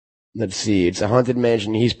 Let's see. It's a haunted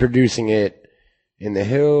mansion. He's producing it in the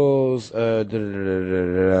hills. I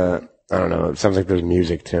don't know. It sounds like there's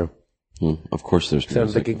music too. Of course there's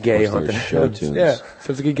Sounds music. like a gay Of course haunted there's show house. tunes. Yeah,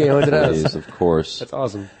 sounds like a gay haunted Plays, house. of course. That's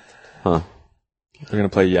awesome. Huh. they're gonna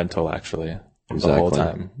play Yentl actually the whole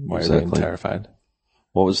time while you're being Exactly. terrified.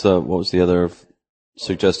 What was the other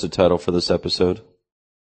suggested title for this episode?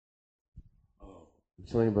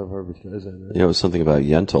 Something about Barbra Streisand. Right? Yeah, it was something about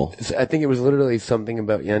Yentl. I think it was literally something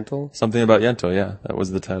about Yentl. Something about Yentl, yeah, that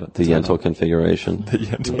was the title. The Yentl configuration. The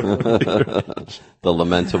Yentl. The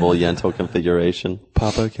lamentable Yentl configuration.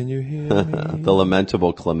 Papa, can you hear me? The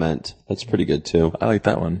lamentable Clement. That's pretty good too. I like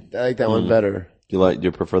that one. I like that one better. Do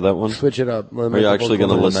you prefer that one? Switch it up. Are you actually going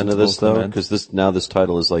to listen to this though? Lamentable Because this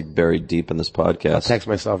title is like buried deep in this I'll podcast. text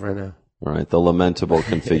myself right now. All right, the lamentable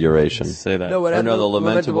configuration. Say that. No, what Or no, the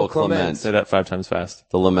lamentable Clement. Clement. Say that 5 times fast.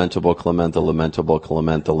 The lamentable Clement, the lamentable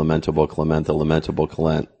Clement, the lamentable Clement, the lamentable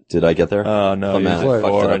Clement. Did I get there? Oh no, Clement. you I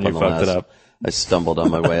fucked it up and you on the fucked it last. up. I stumbled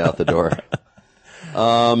on my way out the door.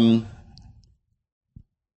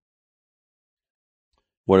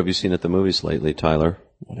 What have you seen at the movies lately, Tyler?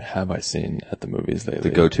 What have I seen at the movies lately?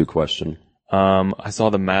 The go-to question. I saw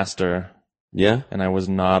The Master, Yeah? and I was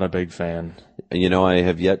not a big fan. You know, I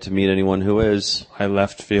have yet to meet anyone who is. I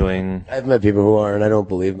left feeling. I've met people who are, and I don't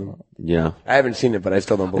believe them. Yeah. I haven't seen it, but I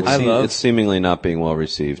still don't believe it. It's seemingly not being well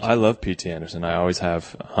received. I love P.T. Anderson. I always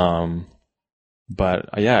have. But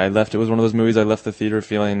yeah, I left. It was one of those movies. I left the theater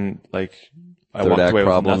feeling like I Third walked act away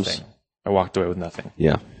problems. with nothing. I walked away with nothing.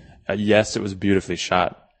 Yeah. Yes, it was beautifully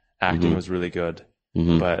shot. Acting was really good,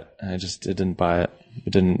 but I didn't buy it.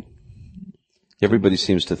 It didn't. Everybody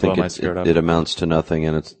seems to think Blow my skirt up. it amounts to nothing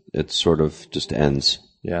and it sort of just ends.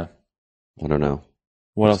 Yeah. I don't know.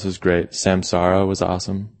 What else was great? Samsara was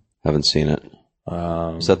awesome. Haven't seen it.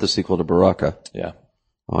 Is that the sequel to Baraka? Yeah.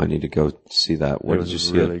 Oh, I need to go see that. Where It did was you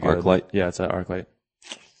see really it? good. Arclight? Yeah, it's at Arclight.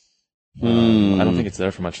 I don't think it's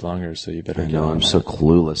there for much longer, so you better I get know, on I'm that. so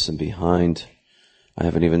clueless and behind. I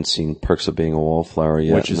haven't even seen Perks of Being a Wallflower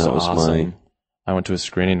yet. Which is and that was awesome. my I went to a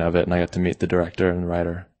screening of it, and I got to meet the director and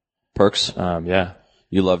writer. Perks. Yeah.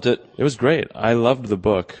 You loved it? It was great. I loved the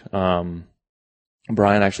book.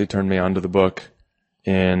 Brian actually turned me onto the book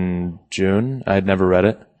in June. I had never read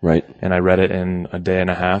it. Right. And I read it in a day and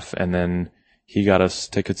a half, and then he got us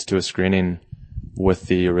tickets to a screening with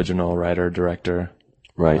the original writer, director.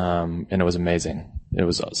 Right. And it was amazing. It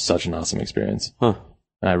was such an awesome experience. Huh.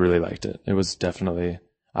 I really liked it. It was definitely,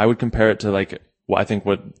 I would compare it to like, I think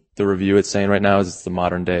what the review it's saying right now is it's the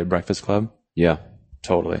modern day Breakfast Club. Yeah.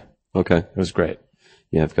 Totally. Okay. It was great.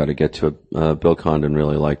 Yeah, I've got to get to it. Bill Condon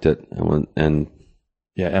really liked it, and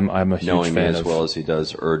Yeah, I'm a huge knowing me fan as of. well as he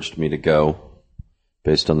does, urged me to go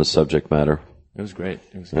based on the subject matter. It was great.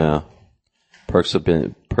 It was Yeah. Perks of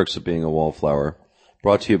being a wallflower.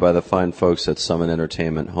 Brought to you by the fine folks at Summit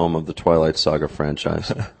Entertainment, home of the Twilight Saga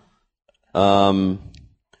franchise. I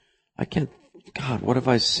can't. God, what have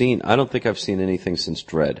I seen? I don't think I've seen anything since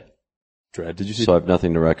Dread, Dread. Did you see? so I've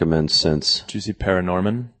nothing to recommend since. Did you see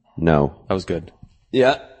Paranorman? No. That was good.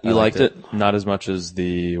 Yeah, you liked it? Not as much as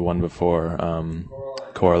the one before,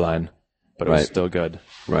 Coraline, but it was Right. still good.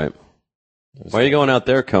 Right. Why are you going out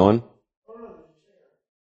there, Cohen?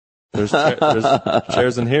 There's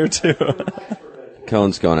chairs in here too.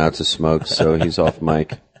 Cohen's going out to smoke, so he's off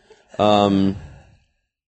mic. What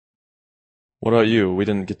about you? We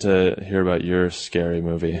didn't get to hear about your scary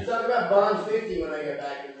movie. Talk about Bond 50 when I get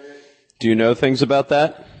back in a minute. Do you know things about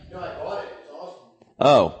that? No, I bought it. It's awesome.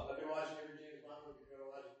 Oh, I've been watching every James Bond movie. Go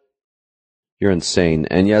watch it. you're insane.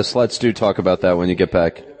 And yes, let's do talk about that when you get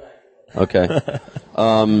back. Okay.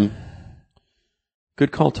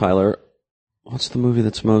 Good call, Tyler. What's the movie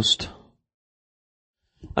that's most...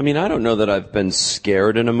 I mean, I don't know that I've been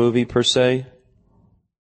scared in a movie per se.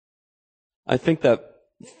 I think that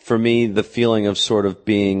for me, the feeling of sort of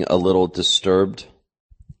being a little disturbed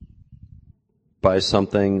by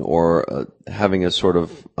something or having a sort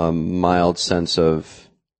of mild sense of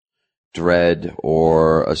dread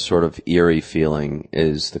or a sort of eerie feeling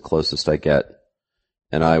is the closest I get.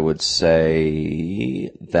 And I would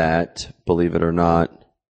say that, believe it or not,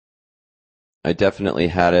 I definitely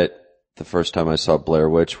had it the first time I saw Blair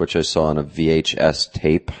Witch, which I saw on a VHS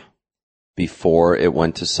tape before it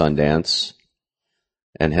went to Sundance,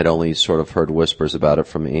 and had only sort of heard whispers about it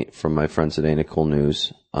from my friends at Ain't It Cool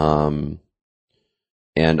News. And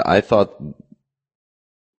I think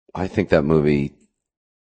that movie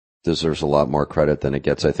deserves a lot more credit than it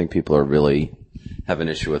gets. I think people are really have an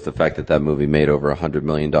issue with the fact that that movie made over $100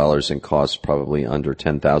 million and cost probably under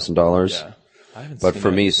 $10,000. Yeah. I haven't But seen for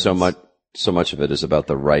it me, since. so much of it is about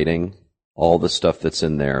the writing, all the stuff that's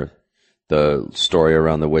in there, the story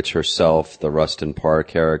around the witch herself, the Rustin Parr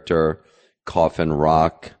character, Coffin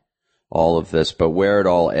Rock, all of this. But what it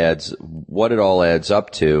all adds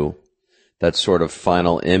up to, that sort of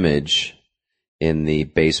final image in the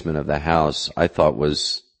basement of the house, I thought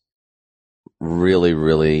was really,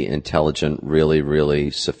 really intelligent, really, really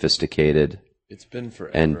sophisticated, It's been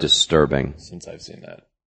forever and disturbing. since I've seen that.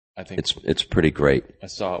 I think It's pretty great. I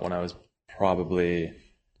saw it when I was probably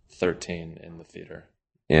 13 in the theater.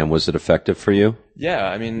 And was it effective for you? Yeah,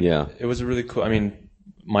 I mean, Yeah. it was a really cool. I mean,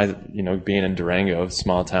 being in Durango,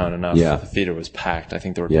 small town enough, Yeah. the theater was packed. I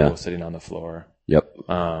think there were Yeah. people sitting on the floor. Yep.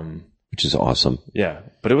 Which is awesome. Yeah,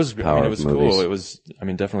 but it was. Power it of was movies. cool. It was.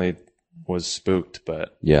 Definitely was spooked,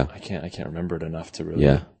 but Yeah. I can't remember it enough to really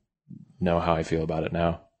Yeah. know how I feel about it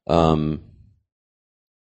now.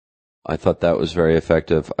 I thought that was very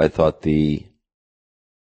effective. I thought the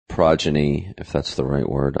progeny, if that's the right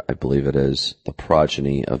word, I believe it is, the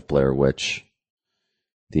progeny of Blair Witch,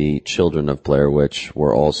 the children of Blair Witch,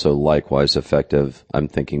 were also likewise effective. I'm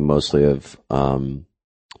thinking mostly of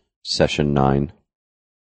Session 9,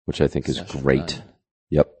 which I think is Session great. 9.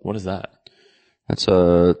 Yep. What is that? That's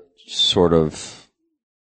a sort of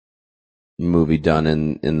movie done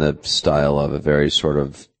in the style of a very sort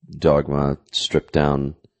of Dogma, stripped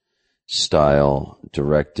down style,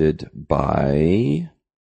 written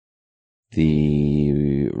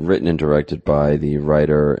and directed by the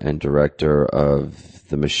writer and director of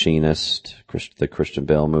The Machinist, the Christian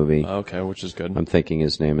Bale movie. Okay, which is good. I'm thinking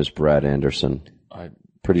his name is Brad Anderson. I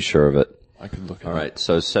Pretty sure of it. could look at All it. right,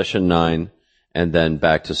 so Session 9, and then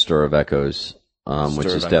back to Stir of Echoes, which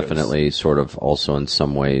Stir is of Echoes. definitely sort of also in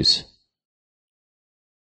some ways,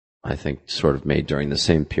 I think, sort of made during the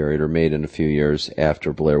same period or made in a few years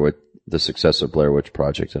after Blair Witch, the success of Blair Witch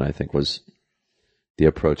Project, and I think was the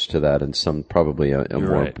approach to that in some probably a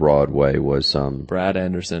more right. broad way was, Brad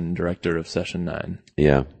Anderson, director of Session 9,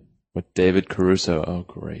 yeah, with David Caruso. Oh,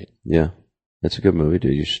 great! yeah. It's a good movie,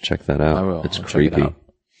 dude. You should check that out. I will. It's I'll check creepy. it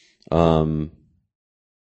out.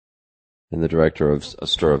 And the director of A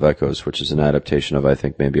Stir of Echoes, which is an adaptation of, I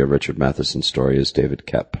think, maybe a Richard Matheson story, is David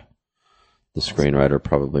Koepp, the screenwriter,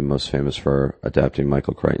 probably most famous for adapting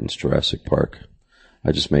Michael Crichton's Jurassic Park.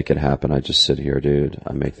 I just make it happen. I just sit here, dude.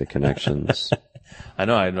 I make the connections. I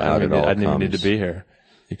know. I didn't even need to be here.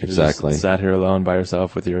 You could have Exactly. just sat here alone by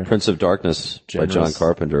yourself with your. Prince of Darkness by John Generous.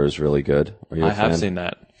 Carpenter is really good. Are you a I have fan? seen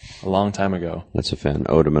that a long time ago. That's a fan.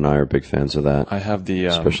 Odom and I are big fans of that, I have the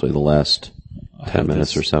especially the last 10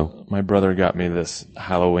 minutes or so. My brother got me this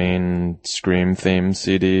Halloween Scream theme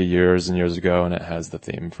CD years and years ago, and it has the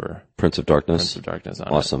theme for Prince of Darkness. Prince of Darkness on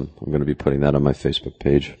Awesome. I'm going to be putting that on my Facebook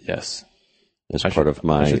page it. Yes, as I part should- of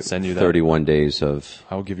my I should send you that. 31 days of,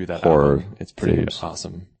 I will give you that Horror album. It's pretty themes.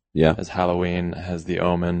 awesome. yeah, It has Halloween, it has The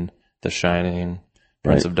Omen, The Shining,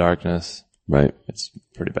 Prince Right. of Darkness. right. It's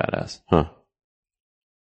pretty badass. Huh.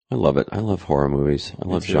 I love it. I love horror movies. I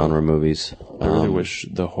love too. genre movies. I really wish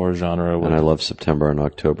the horror genre would. And I love September and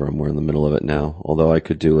October, and we're in the middle of it now. Although I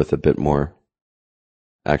could do with a bit more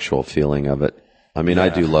actual feeling of it. I mean, I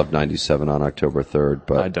Yeah. do love 97 on October 3rd, I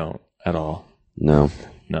but don't at all. no,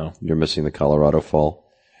 No. you're missing the Colorado fall.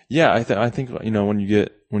 Yeah, I think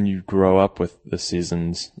when you grow up with the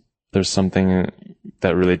seasons, there's something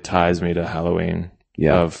that really ties me to Halloween.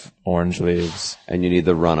 Yeah. Of orange leaves. And you need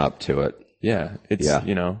the run up to it. Yeah, it's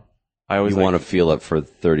Yeah. I always You want to feel it for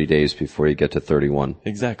 30 days before you get to 31.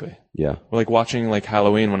 exactly. Yeah. Like watching like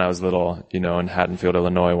Halloween when I was little, in Haddonfield,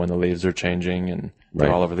 Illinois, when the leaves are changing and they're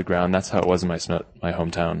Right. all over the ground. That's how it was in my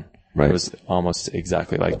hometown. Right. It was almost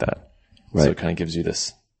exactly like that. Right. So it kind of gives you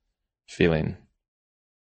this feeling.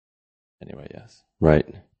 Anyway, yes. Right.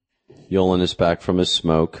 Yolan is back from his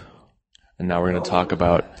smoke. And now we're going to talk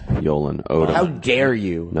about Yolan, Odom. How dare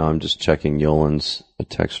you? No, I'm just checking Yolan's a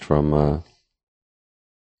text from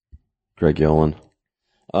Greg Yolan.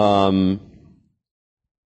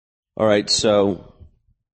 All right, so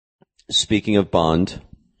speaking of Bond,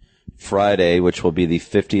 Friday, which will be the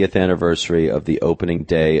 50th anniversary of the opening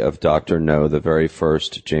day of Dr. No, the very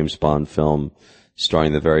first James Bond film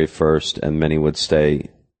starring the very first, and many would say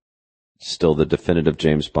still the definitive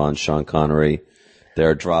James Bond, Sean Connery.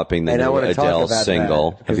 They're dropping the And I new wanna talk Adele about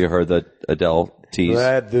single. that, Have you heard the Adele tease?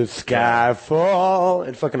 Let the sky fall.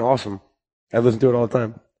 It's fucking awesome. I listen to it all the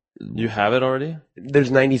time. you have it already?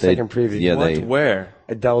 There's 90-second preview. yeah, What? they Where?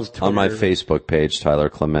 Adele's Twitter. on my Facebook page, Tyler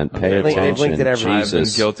Clement. Pay I've linked attention. it everywhere. I've been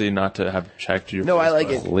Jesus. guilty not to have checked your No, I like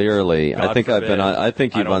Facebook. it. Clearly, I God think I've been forbid. on. I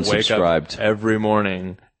think you've don't wake up unsubscribed. every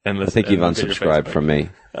morning and listen. I think you've and look at your unsubscribed Facebook. from me.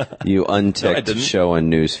 You unticked didn't. show and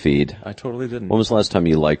news feed. I totally didn't. When was the last time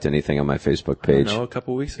you liked anything on my Facebook page? No, a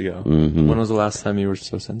couple weeks ago. Mm-hmm. When was the last time you were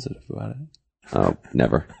so sensitive about it? Oh,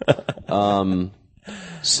 never.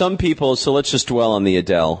 Some people. So let's just dwell on the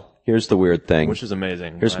Adele. Here's the weird thing. Which is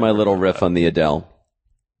amazing. Here's my little riff on the Adele.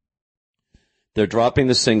 They're dropping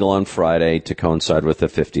the single on Friday to coincide with the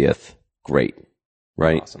 50th. Great.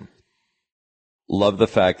 Right? Awesome. Love the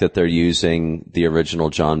fact that they're using the original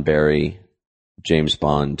John Barry, James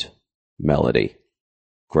Bond melody.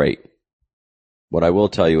 Great. What I will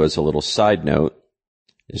tell you as a little side note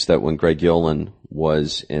is that when Greg Yolan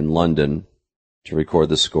was in London to record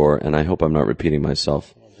the score, and I hope I'm not repeating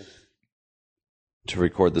myself, to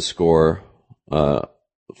record the score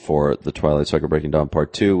for The Twilight Saga Breaking Dawn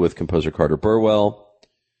Part 2 with composer Carter Burwell,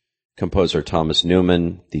 composer Thomas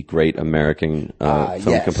Newman, the great American film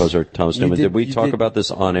yes. composer Thomas You Newman. did- Did we you talk did- about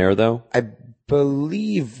this on air, though? I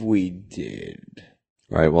believe we did.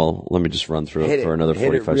 All right, well, let me just run through it for another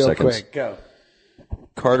Hit it 45 real seconds. Quick. Go.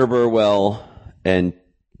 Carter Burwell and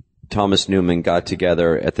Thomas Newman got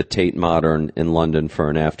together at the Tate Modern in London for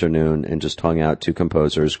an afternoon and just hung out, two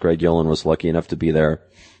composers. Greg Yolan was lucky enough to be there,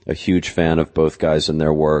 a huge fan of both guys and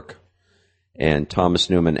their work. And Thomas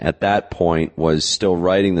Newman at that point was still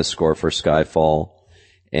writing the score for Skyfall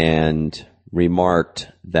and remarked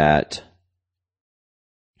that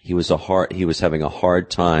he was having a hard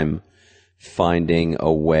time finding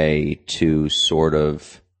a way to sort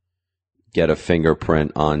of get a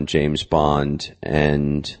fingerprint on James Bond,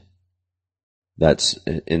 and that's,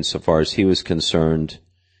 insofar as he was concerned,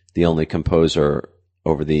 the only composer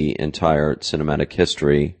over the entire cinematic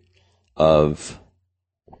history of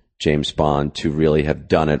James Bond to really have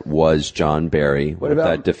done it was John Barry with about-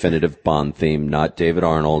 that definitive Bond theme, not David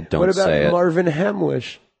Arnold. Don't What about say it. Marvin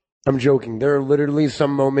Hamlish? I'm joking. There are literally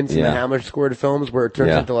some moments in the Yeah. Hamlish scored films where it turns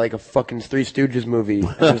Yeah. into like a fucking Three Stooges movie.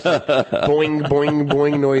 Just boing, boing,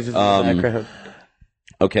 boing noises in the background.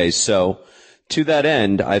 Okay, so to that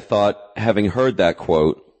end, I thought, having heard that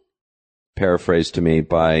quote, paraphrased to me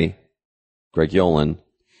by Greg Yolan,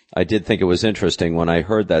 I did think it was interesting when I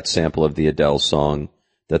heard that sample of the Adele song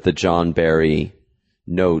that the John Barry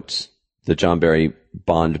notes, the John Barry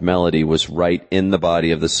Bond melody was right in the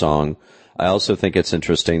body of the song. I also think it's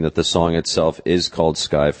interesting that the song itself is called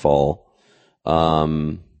Skyfall.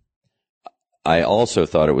 I also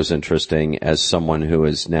thought it was interesting as someone who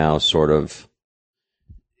is now sort of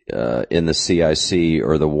in the CIC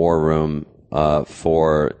or the war room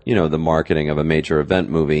for, the marketing of a major event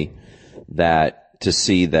movie, that to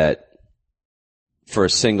see that for a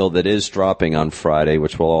single that is dropping on Friday,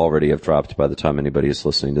 which will already have dropped by the time anybody is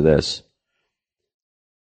listening to this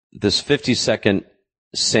 50-second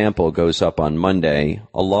sample goes up on Monday.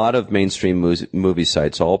 A lot of mainstream movie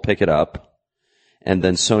sites all pick it up, and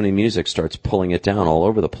then Sony Music starts pulling it down all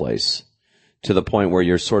over the place, to the point where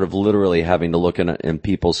you're sort of literally having to look in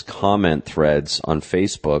people's comment threads on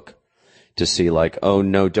Facebook to see like, oh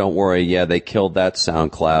no, don't worry, yeah, they killed that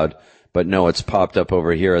SoundCloud, but no, it's popped up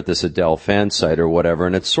over here at this Adele fan site or whatever.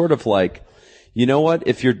 And it's sort of like, you know what,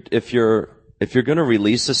 if you're going to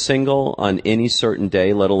release a single on any certain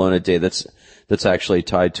day, let alone a day that's actually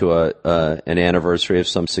tied to an anniversary of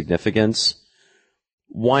some significance,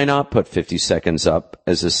 why not put 50 seconds up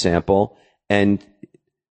as a sample? And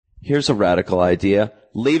here's a radical idea.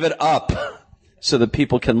 Leave it up so that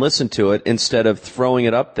people can listen to it instead of throwing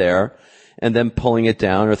it up there and then pulling it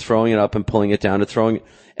down, or throwing it up and pulling it down,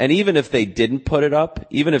 and even if they didn't put it up,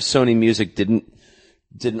 even if Sony Music didn't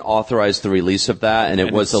authorize the release of that and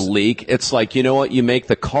it was a leak, it's like, you know what? You make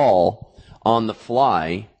the call on the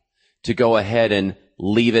fly to go ahead and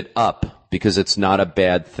leave it up because it's not a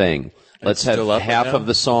bad thing. Let's have half of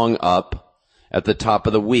the song up at the top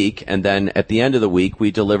of the week, and then at the end of the week, we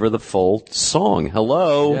deliver the full song.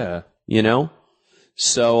 Hello. Yeah.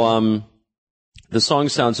 So, the song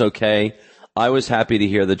sounds okay. I was happy to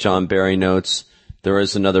hear the John Barry notes. There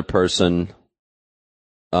is another person,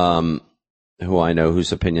 who I know,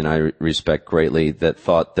 whose opinion I respect greatly, that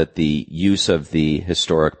thought that the use of the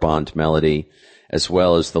historic Bond melody, as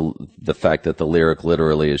well as the fact that the lyric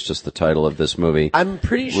literally is just the title of this movie, I'm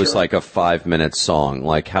pretty sure was like a 5-minute song.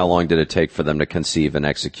 Like, how long did it take for them to conceive and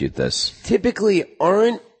execute this? Typically,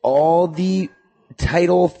 aren't all the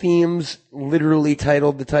title themes literally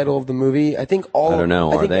titled the title of the movie? I think I don't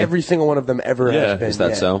know. I think they? Every single one of them ever has been. Is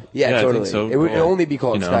that so? Yeah, Yeah, totally. I think so. It would only be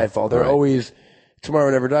called Skyfall. They're always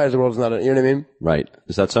Tomorrow Never Dies. The world's not. You know what I mean? Right.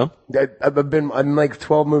 Is that so? I'm like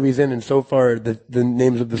 12 movies in, and so far the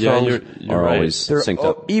names of the songs you're are right. always synced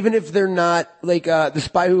up. Even if they're not like The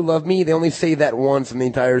Spy Who Loved Me, they only say that once in the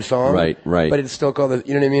entire song. Right. But it's still called.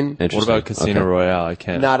 You know what I mean? What about Casino Royale? I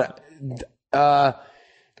can't.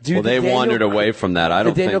 They wandered away from that. I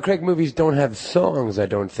don't The Daniel think Craig movies don't have songs, I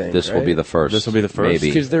don't think. this will be the first. This will be the first? Maybe.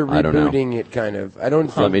 Because they're I don't know. rebooting it, kind of. I don't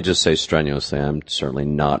think. Let me just say strenuously, I'm certainly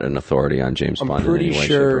not an authority on James Bond in any pretty way,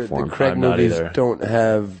 sure shape, or form. the Craig I'm not movies either. don't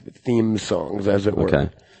have theme songs, as it were. Okay.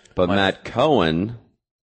 But Matt Cohen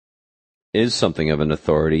is something of an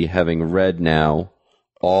authority, having read now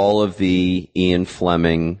all of the Ian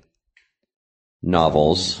Fleming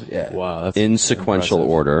novels Yeah. Wow, that's in sequential impressive.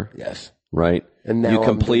 order, Yes. right? And now you I'm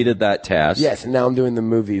completed that task. Yes, and now I'm doing the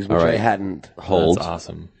movies, which All right. I hadn't. Hold. That's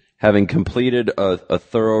awesome. Having completed a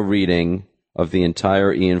thorough reading of the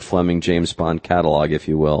entire Ian Fleming James Bond catalog, if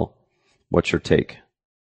you will, what's your take?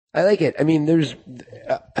 I like it. I mean, there's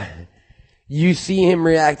you see him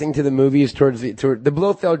reacting to the movies toward the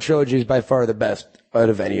Blofeld trilogy is by far the best out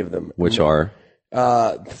of any of them. Which are?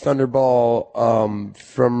 Thunderball,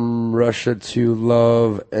 From Russia to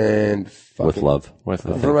Love, and With Love.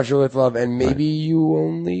 From Russia with Love, and maybe You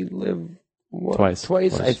Only Live Twice.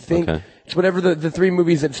 I think Okay. it's whatever the three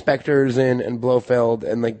movies that Spectre's in, and Blofeld,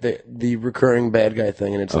 and like the recurring bad guy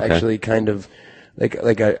thing, and it's actually kind of like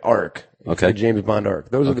a arc. It's a James Bond arc.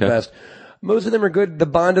 Those are the best. Most of them are good. The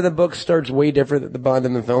Bond in the book starts way different than the Bond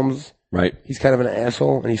in the films. Right. He's kind of an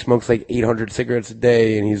asshole, and he smokes like 800 cigarettes a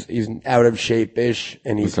day, and he's out of shape-ish,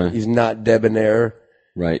 and he's not debonair.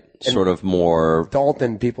 Right. Sort of more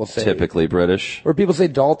Dalton, people say. typically British, Or people say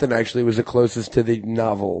Dalton actually was the closest to the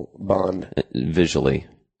novel Bond. visually,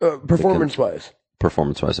 Performance-wise.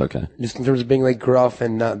 performance-wise. Okay. Just in terms of being like gruff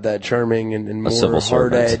and not that charming and more civil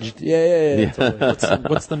servant. hard-edged. Yeah. Totally.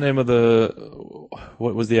 What's the name of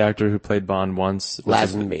what was the actor who played Bond once?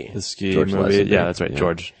 Lazenby. The ski George movie. Lazenby. Yeah, that's right. Yeah.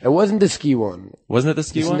 George. It wasn't the ski one. Wasn't it the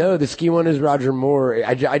ski one? No, the ski one is Roger Moore.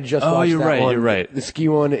 I just watched you're that right, one. you're right. The ski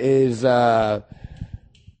one is The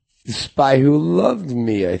Spy Who Loved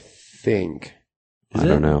Me, I think. I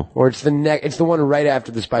don't know. Or it's it's the one right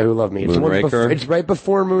after The Spy Who Loved Me. It's the one Moonraker? it's right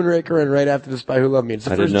before Moonraker and right after The Spy Who Loved Me. It's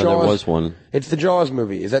the I first didn't know Jaws. there was one. It's the Jaws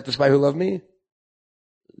movie. Is that The Spy Who Loved Me?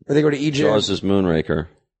 Or they go to Egypt? Jaws is Moonraker.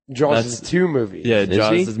 Jaws is two movies. Yeah,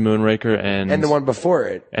 Jaws he? is Moonraker and And the one before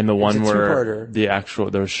it. and the one It's a where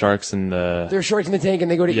two-parter. there were sharks in the They're sharks in the tank and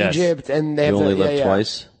they go to Yes. Egypt and they have You only to, live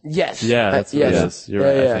twice? Yes. Yeah, that's what it is. You're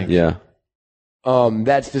right, I think. Yeah.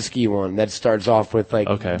 That's the ski one that starts off with like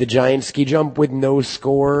Okay. the giant ski jump with no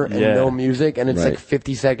score and Yeah. no music, and it's Right. like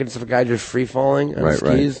 50 seconds of a guy just free falling on Right,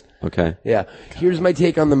 skis. right. Okay. Yeah. Here's my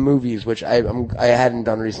take on the movies, which I hadn't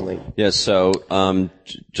done recently. Yeah, so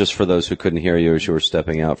just for those who couldn't hear you as you were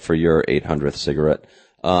stepping out for your 800th cigarette,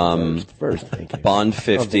 First, thank you. Bond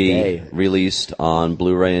 50 day. released on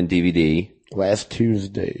Blu-ray and DVD. Last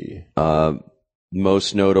Tuesday.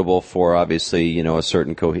 Most notable for obviously, you know, a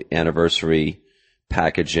certain anniversary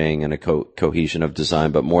packaging and a cohesion of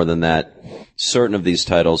design, but more than that, certain of these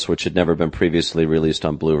titles, which had never been previously released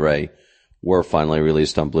on Blu-ray, were finally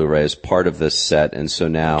released on Blu-ray as part of this set, and so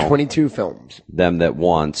now 22 films. them that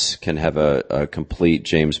wants can have a complete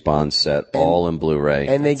James Bond set, all in Blu-ray.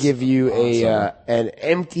 And they give you an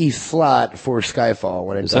empty slot for Skyfall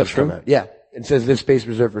when it Is that does come true? out. Yeah. It says this space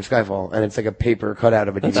reserved for Skyfall, and it's like a paper cutout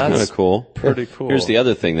of a DVD. Kind of cool. Pretty cool. Here's the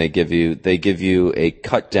other thing they give you. They give you a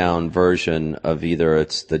cut down version of either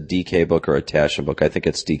it's the DK book or a Taschen book. I think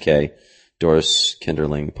it's DK, Doris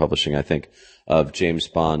Kinderling Publishing, I think, of James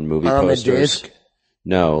Bond movie On the posters. disc?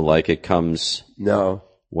 No, like it comes, No.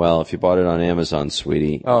 well, if you bought it on Amazon,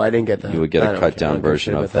 sweetie, Oh, I didn't get that. you would get I a don't cut care. I down don't give a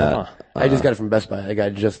version shit of about that. I just got it from Best Buy. I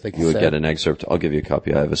got just like You would get an excerpt. I'll give you a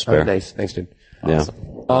copy. I have a Oh, spare. nice. Thanks, dude. Yeah.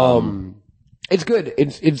 It's good.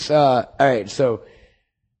 It's all right. So,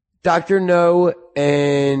 Dr. No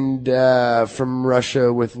and From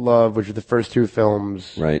Russia with Love, which are the first two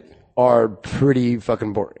films, Right. are pretty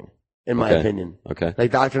fucking boring, in my Okay. opinion. Okay.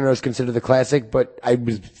 Like Dr. No is considered the classic, but I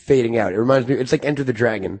was fading out. It reminds me. It's like Enter the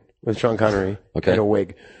Dragon with Sean Connery Okay. in a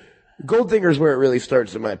wig. Goldfinger's where it really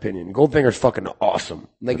starts, in my opinion. Goldfinger's fucking awesome.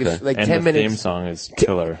 Like it's like and 10 the minutes. theme song is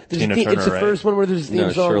killer. There's a Tina theme- Turner, it's the right? first one where there's a theme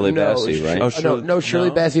No, song. Shirley no, Bassey, right? no, Shirley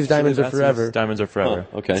Bassey's Diamonds Are Forever. Diamonds Are Forever.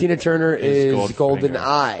 Okay. Tina Turner is Goldfinger. Golden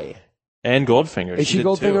Eye. And Goldfinger. Is she did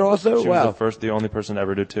Goldfinger two. also? She Wow. was the only person to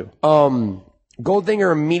ever do two.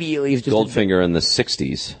 Goldfinger immediately is just Goldfinger in the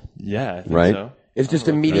 60s. Yeah, I think Right. so. it's just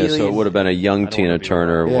Yeah, immediately so it would have been a young Tina wanna be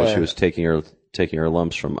Turner while Yeah. she was taking her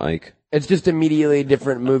lumps from Ike. it's just immediately a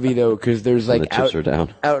different movie though because there's The like chips are down.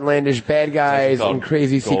 outlandish bad guys called and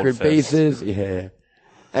crazy secret Goldfist. bases. Yeah.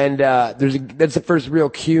 And that's the first real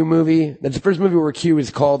Q movie. That's the first movie where Q is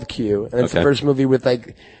called Q, and it's the Okay. first movie with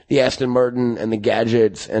like the Aston Martin and the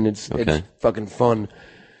gadgets, and it's Okay. fucking fun.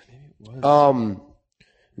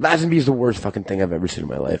 Lazenby is the worst fucking thing I've ever seen in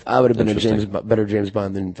my life. I would have been a better James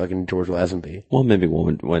Bond than fucking George Lazenby. Well, maybe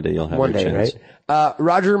one day you'll have One your day, chance. right?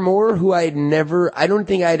 Roger Moore, who I don't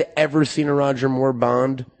think I'd ever seen a Roger Moore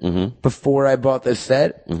Bond before I bought this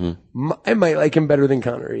set. I might like him better than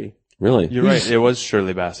Connery. Really? You're right. It was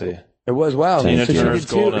Shirley Bassey. It was, wow. Tina So Turner's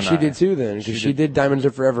Golden she Eye. did too then, because she did Diamonds Are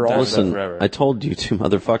Forever also. Listen, forever. I told you two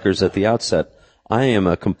motherfuckers at the outset, I am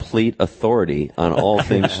a complete authority on all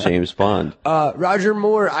things James Bond. Roger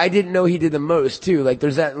Moore, I didn't know he did the most too. Like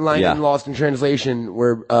there's that line Yeah. in Lost in Translation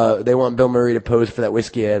where they want Bill Murray to pose for that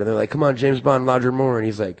whiskey ad, and they're like, "Come on, James Bond, Roger Moore," and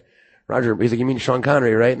he's like, "You mean Sean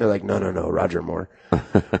Connery, right?" And they're like, "No, Roger Moore."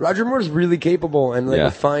 Roger Moore's really capable and like Yeah.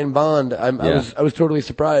 a fine Bond. I was totally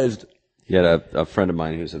surprised. Yet a friend of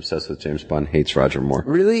mine who's obsessed with James Bond hates Roger Moore.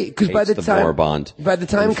 Really, because by Hates the time Moore Bond. by the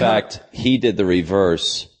time In fact, he did the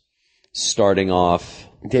reverse, starting off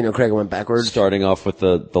Daniel Craig went backwards. with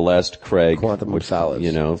the last Craig, Quantum of which, Solace.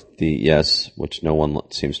 you know, which no one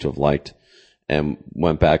seems to have liked, and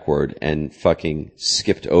went backward and fucking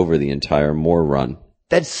skipped over the entire Moore run.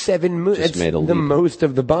 That's 7 movies. Just That's made a the leap. most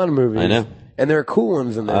of the Bond movies. I know. And there are cool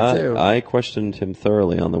ones in there too. I questioned him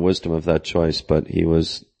thoroughly on the wisdom of that choice, but he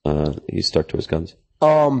stuck to his guns.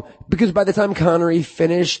 Because by the time Connery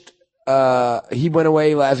finished, he went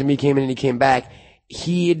away, Lazenby came in and he came back.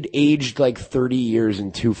 He had aged like 30 years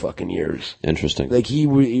in 2 fucking years. Interesting. Like he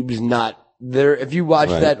was not there. If you watch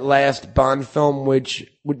Right. that last Bond film,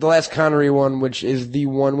 with the last Connery one, which is the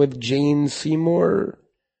one with Jane Seymour,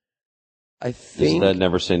 I Isn't think. that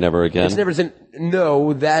Never Say Never Again? It's never said,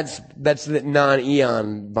 no, that's the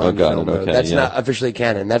non-Eon Bond got it, film. though. okay, That's yeah. not officially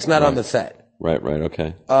canon. That's not on the set. Right,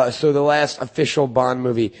 okay. So the last official Bond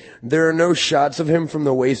movie, there are no shots of him from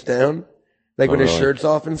the waist down, like when his really? shirt's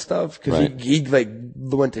off and stuff, because Right. he like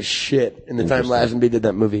went to shit in the time Lazenby did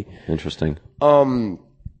that movie. Interesting.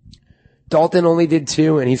 Dalton only did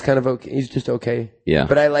 2, and he's kind of okay. He's just okay. Yeah.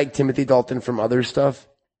 But I like Timothy Dalton from other stuff,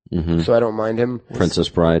 so I don't mind him. Princess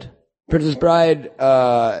Bride. Princess Bride,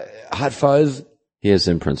 Hot Fuzz. He is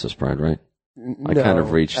in Princess Bride, right? I kind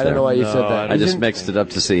of reached I don't there. know why you said that. I He's just in- mixed it up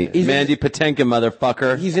to see. in- Mandy Patinkin,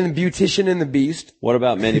 motherfucker. He's in Beautician and the Beast. What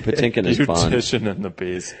about Mandy Patinkin as Bond? Beautician and the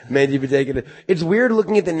Beast. Mandy Patinkin. It's weird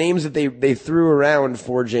looking at the names that they threw around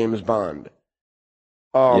for James Bond.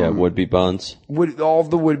 Yeah, would-be Bonds. All of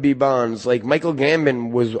the would-be Bonds. Like Michael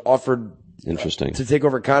Gambon was offered Interesting. to take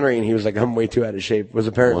over Connery, and he was like, I'm way too out of shape. Was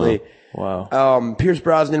apparently Wow. Pierce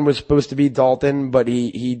Brosnan was supposed to be Dalton, but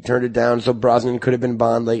he turned it down. So Brosnan could have been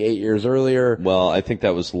Bond like 8 years earlier. Well, I think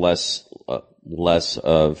that was less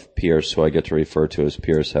of Pierce, who I get to refer to as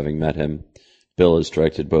Pierce, having met him. Bill has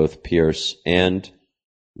directed both Pierce and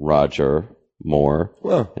Roger Moore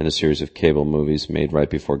in a series of cable movies made right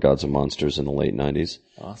before Gods and Monsters in the late 90s.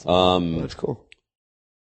 Awesome. That's cool.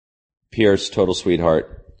 Pierce, total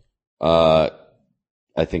sweetheart. I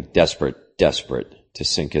think desperate to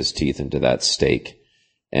sink his teeth into that steak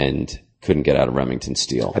and couldn't get out of Remington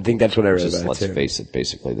Steel. I think that's what I read Just, about let's it too. face it,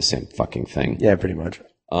 basically the same fucking thing. Yeah, pretty much.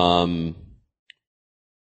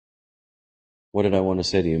 What did I want to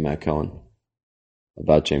say to you, Matt Cohen,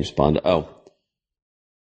 about James Bond? Oh,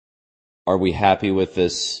 are we happy with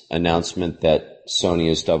this announcement that Sony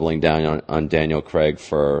is doubling down on Daniel Craig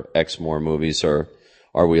for X more movies, or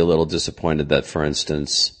are we a little disappointed that, for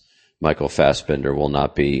instance, Michael Fassbender will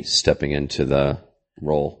not be stepping into the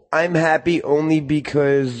role? I'm happy only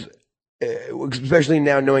because, especially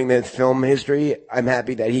now knowing the film history, I'm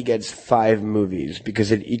happy that he gets 5 movies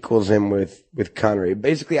because it equals him with Connery.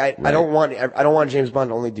 Basically, I don't want James Bond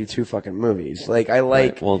to only do 2 fucking movies. Like I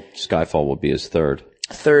like Right. Well, Skyfall will be his third.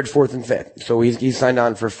 3rd, 4th, and 5th. So he's signed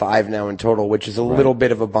on for 5 now in total, which is a little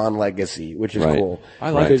bit of a Bond legacy, which is cool. I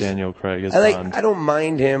like Because Daniel Craig as Bond. I don't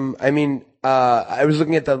mind him. I mean, I was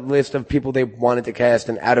looking at the list of people they wanted to cast,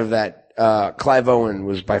 and out of that, Clive Owen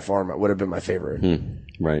was by far would have been my favorite.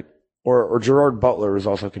 Right. Or Gerard Butler was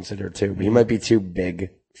also considered too, but he might be too big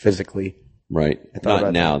physically. Right. about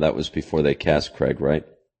Not now. That was before they cast Craig, right?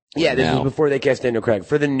 Yeah, this now. was before they cast Daniel Craig.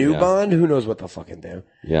 For the new Bond, who knows what they'll fucking do?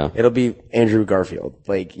 Yeah. It'll be Andrew Garfield.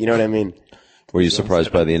 Like, you know what I mean? Were you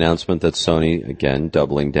surprised by the announcement that Sony, again,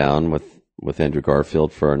 doubling down with Andrew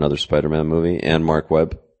Garfield for another Spider-Man movie and Mark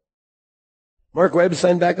Webb? Mark Webb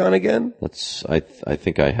signed back on again? That's I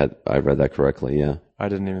think I read that correctly, yeah. I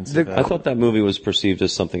didn't even see that. I thought that movie was perceived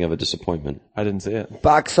as something of a disappointment. I didn't see it.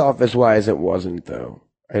 Box office wise, it wasn't though.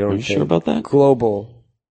 I don't Are you think. sure about that? Global.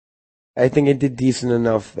 I think it did decent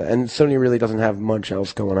enough, and Sony really doesn't have much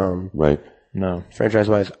else going on Right. No. franchise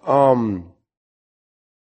wise.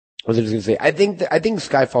 What was I just gonna say? I think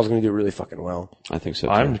Skyfall's gonna do really fucking well. I think so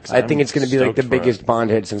too. I think it's gonna be like the stoked for biggest it. Bond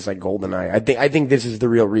hit since like GoldenEye. I think this is the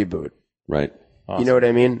real reboot. Right. You know what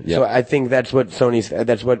I mean? Yeah. So I think that's what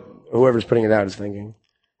whoever's putting it out is thinking.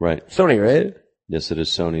 Right. Sony, right? Yes, it is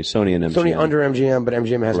Sony. Sony and MGM. Sony under MGM, but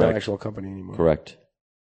MGM has no Correct. actual company anymore. Correct.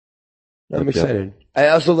 I'm Yep. excited. I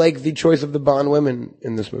also like the choice of the Bond women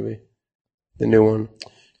in this movie. The new one.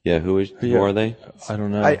 Yeah, who are they? I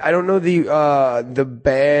don't know. I don't know the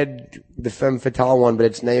femme fatale one, but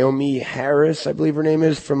it's Naomi Harris, I believe her name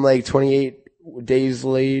is, from like 28 Days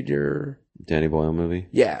Later. Danny Boyle movie?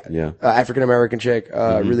 Yeah. Yeah. African American chick,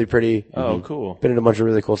 really pretty. Oh, cool. Been in a bunch of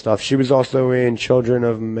really cool stuff. She was also in Children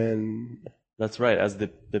of Men. That's right, as the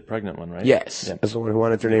pregnant one, right? Yes. Yeah. That's the one who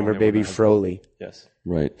wanted to name her only baby one that- Froley. Yes.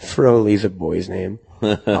 Right. Froley's a boy's name.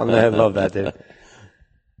 I love that dude.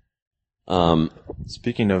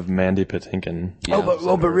 Speaking of Mandy Patinkin.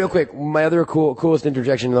 But real quick, my other coolest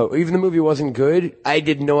interjection though, even the movie wasn't good, I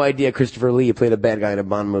did no idea Christopher Lee played a bad guy in a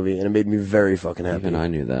Bond movie, and it made me very fucking happy. Even I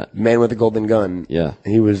knew that. Man with the Golden Gun. Yeah.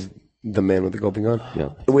 He was the man with the golden gun. Yeah.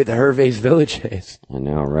 With Hervé's Village. I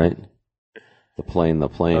know, right? The plane.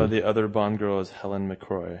 The other Bond girl is Helen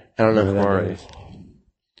McCrory. I don't know who that McCrory. is.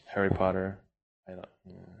 Harry Potter.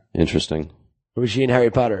 Interesting. Who was she in Harry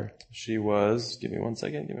Potter? She was. Give me one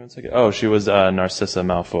second. Oh, she was Narcissa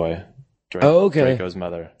Malfoy. Okay. Draco's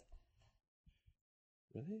mother.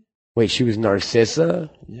 Really? Wait, she was Narcissa?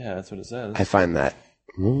 Yeah, that's what it says. I find that.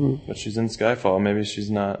 But she's in Skyfall. Maybe she's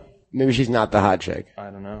not. Maybe she's not the hot chick. I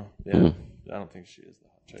don't know. Yeah, I don't think she is the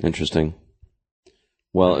hot chick. Interesting.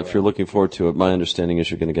 Well, if you're looking forward to it, my understanding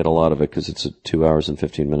is you're going to get a lot of it because it's 2 hours and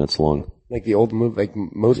 15 minutes long. Like the old movie, like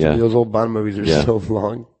most Yeah. of those old Bond movies are Yeah. so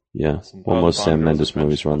long. Yeah. Well, Well, most Bond Sam girl's Mendes a French-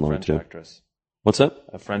 movies run a long French too. Actress. What's that?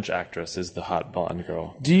 A French actress is the hot Bond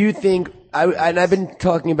girl. Do you think, and I've been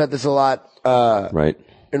talking about this a lot, Right.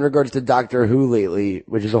 in regards to Doctor Who lately,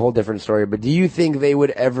 which is a whole different story, but do you think they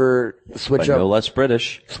would ever switch But no up less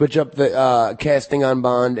British. the casting on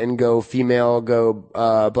Bond and go female,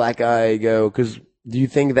 go black eye, cause do you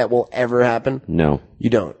think that will ever happen? No. You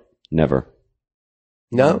don't? Never.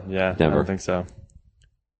 No? Yeah, Never. I don't think so.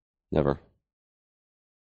 Never.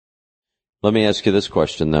 Let me ask you this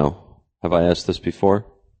question, though. Have I asked this before?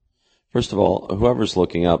 First of all, whoever's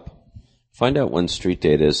looking up, find out when Street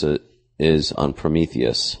Date is on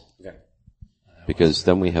Prometheus. Okay. Because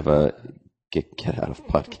then we have a get out of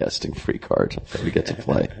podcasting free card that we get to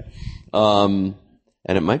play. And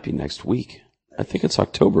it might be next week. I think it's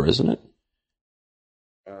October, isn't it?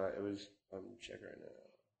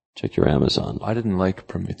 Check your Amazon. I didn't like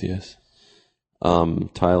Prometheus.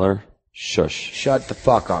 Tyler, shush. Shut the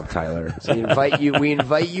fuck up, Tyler. We invite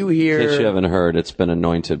you here. In case you haven't heard, it's been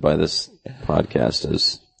anointed by this podcast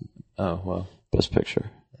as Oh, well. Best Picture.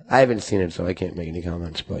 I haven't seen it, so I can't make any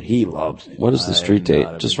comments, but he loves it. What is the street date?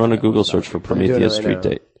 Just run a Google search for Prometheus street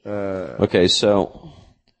date. Okay, so,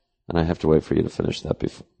 and I have to wait for you to finish that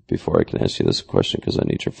before I can ask you this question because I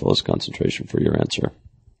need your fullest concentration for your answer.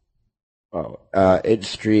 It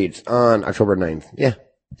streets on October 9th. Yeah,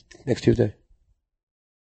 next Tuesday.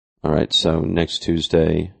 All right, so next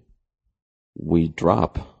Tuesday we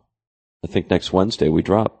drop. I think next Wednesday we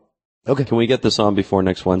drop. Okay. Can we get this on before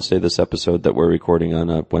next Wednesday, this episode that we're recording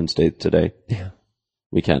on Wednesday today? Yeah.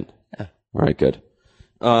 We can? Yeah. All right, good.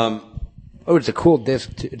 It's a cool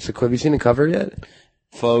disc. Have you seen the cover yet?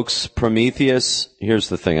 Folks, Prometheus, here's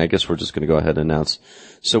the thing. I guess we're just going to go ahead and announce.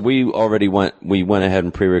 So we went ahead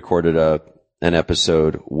and pre-recorded an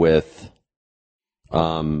episode with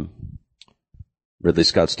Ridley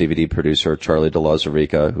Scott's DVD producer, Charlie de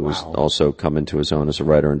Lauzirika, who has also come into his own as a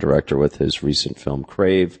writer and director with his recent film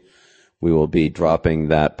Crave. We will be dropping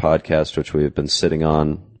that podcast, which we have been sitting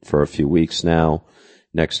on for a few weeks now,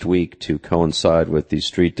 next week to coincide with the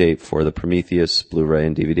street date for the Prometheus Blu-ray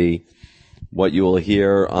and DVD. What you will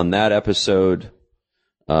hear on that episode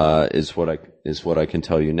is what I can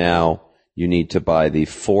tell you now. You need to buy the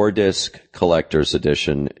 4-disc collector's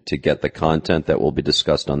edition to get the content that will be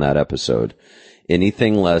discussed on that episode.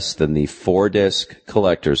 Anything less than the 4-disc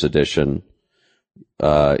collector's edition,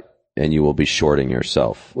 and you will be shorting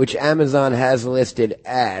yourself. Which Amazon has listed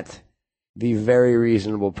at the very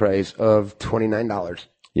reasonable price of $29.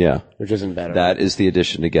 Yeah. Which isn't bad. That is the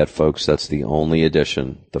edition to get, folks. That's the only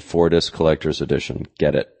edition. The 4-disc collector's edition.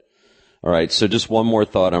 Get it. All right. So just one more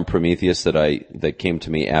thought on Prometheus that came to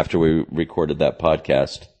me after we recorded that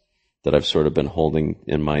podcast that I've sort of been holding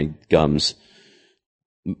in my gums.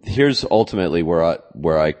 Here's ultimately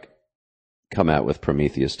where I come at with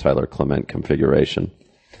Prometheus Tyler Clement configuration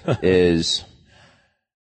is,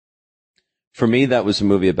 for me, that was a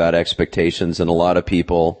movie about expectations, and a lot of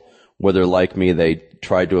people, whether like me, they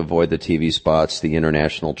tried to avoid the TV spots, the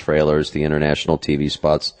international trailers, the international TV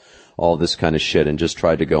spots, all this kind of shit, and just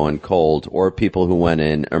tried to go in cold, or people who went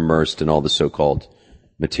in immersed in all the so-called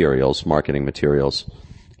materials, marketing materials.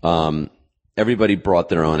 Everybody brought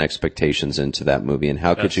their own expectations into that movie, and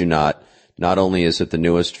how could you not? Not only is it the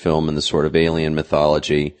newest film in the sort of alien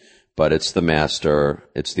mythology, but it's the master,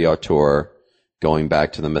 it's the auteur, going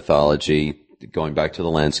back to the mythology, going back to the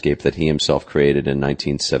landscape that he himself created in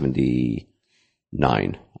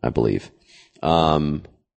 1979, I believe.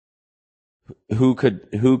 Who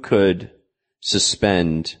could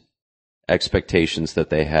suspend expectations that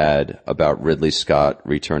they had about Ridley Scott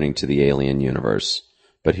returning to the alien universe?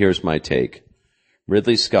 But here's my take.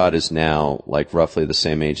 Ridley Scott is now like roughly the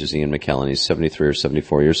same age as Ian McKellen. He's 73 or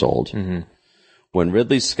 74 years old. Mm-hmm. When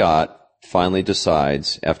Ridley Scott finally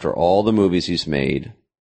decides, after all the movies he's made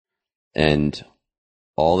and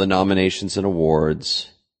all the nominations and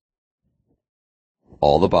awards,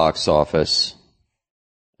 all the box office,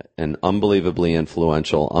 an unbelievably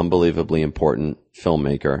influential, unbelievably important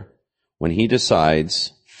filmmaker, when he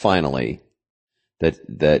decides finally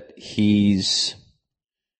that he's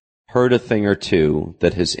heard a thing or two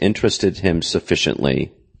that has interested him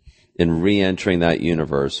sufficiently in re-entering that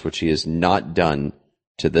universe, which he has not done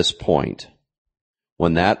to this point,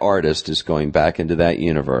 when that artist is going back into that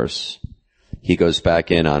universe, he goes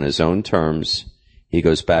back in on his own terms. He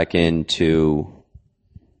goes back into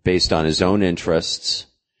based on his own interests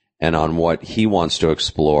and on what he wants to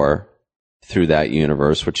explore through that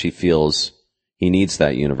universe, which he feels he needs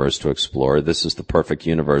that universe to explore. This is the perfect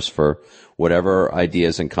universe for whatever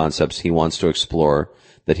ideas and concepts he wants to explore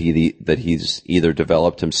that he's either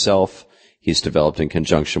developed himself, he's developed in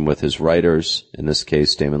conjunction with his writers, in this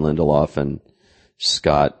case Damon Lindelof and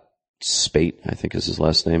Scott Spate, I think is his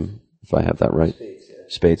last name, if I have that right.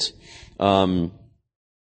 Spates. And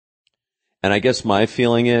I guess my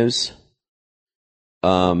feeling is,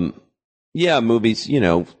 movies,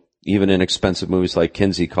 even inexpensive movies like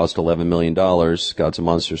Kinsey cost $11 million. Gods and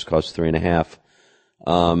Monsters cost $3.5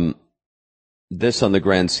 million. This, on the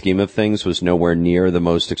grand scheme of things, was nowhere near the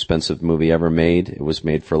most expensive movie ever made. It was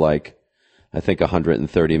made for I think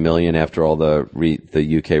 $130 million after all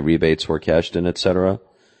the UK rebates were cashed in, etc.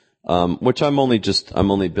 Which I'm only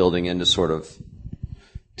building in to sort of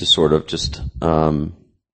just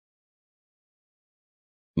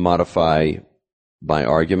modify my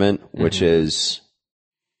argument, which is,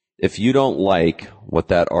 if you don't like what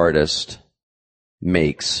that artist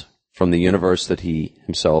makes from the universe that he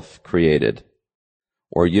himself created,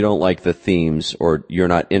 or you don't like the themes, or you're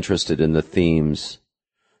not interested in the themes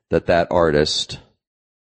that artist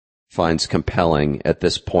finds compelling at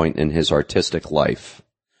this point in his artistic life.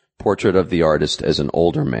 Portrait of the artist as an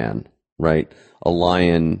older man, right? A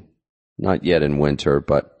lion, not yet in winter,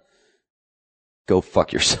 but go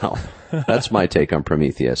fuck yourself. That's my take on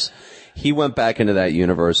Prometheus. He went back into that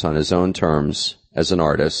universe on his own terms as an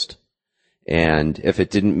artist, and if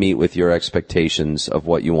it didn't meet with your expectations of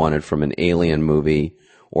what you wanted from an Alien movie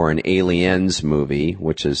or an Aliens movie,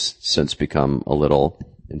 which has since become a little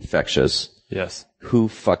infectious, Yes. who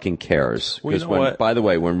fucking cares? Well, you Because know what? by the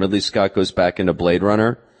way, when Ridley Scott goes back into Blade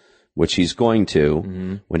Runner, which he's going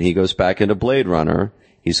to, when he goes back into Blade Runner,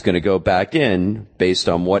 he's going to go back in based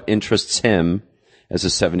on what interests him as a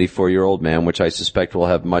 74-year-old man, which I suspect will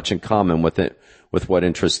have much in common with what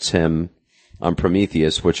interests him on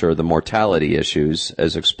Prometheus, which are the mortality issues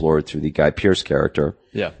as explored through the Guy Pearce character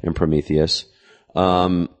in Prometheus.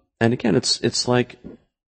 And again, it's like,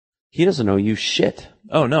 he doesn't owe you shit.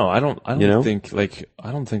 Oh no, I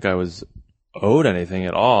don't think I was owed anything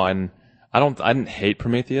at all. And I didn't hate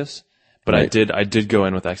Prometheus, but Right. I did go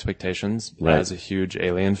in with expectations Right. as a huge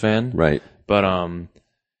Alien fan. Right. But, And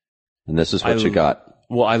this is what you got.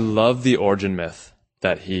 well, I love the origin myth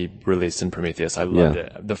that he released in Prometheus. I loved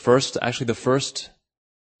it. The first,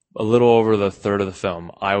 a little over the third of the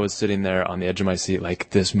film, I was sitting there on the edge of my seat like,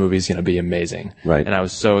 this movie's going to be amazing. Right. And I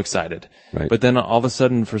was so excited. Right. But then all of a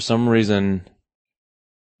sudden, for some reason,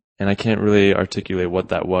 and I can't really articulate what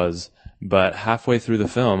that was, but halfway through the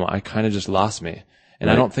film, I kind of just lost me. And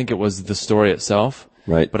I Right. don't think it was the story itself.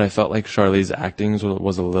 Right. But I felt like Charlize's acting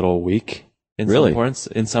was a little weak. Really?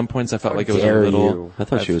 In some points, I felt like it was a dare little. you. I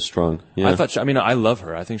thought she was strong. Yeah. I love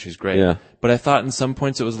her. I think she's great. Yeah. But I thought in some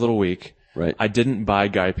points it was a little weak. Right. I didn't buy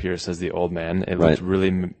Guy Pearce as the old man. It Right. looked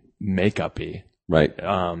really makeup-y. Right.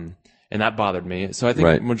 And that bothered me. So I think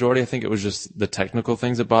Right. majority, I think it was just the technical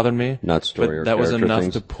things that bothered me. Not story but or that was character enough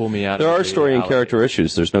things. to pull me out There of are the story and reality. character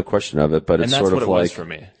issues. There's no question of it, but And it's that's sort what of it like, was for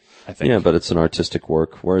me, I think. yeah, but it's an artistic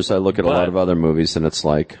work. Whereas I look at a lot But- of other movies and it's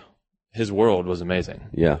like, his world was amazing.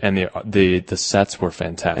 Yeah. And the sets were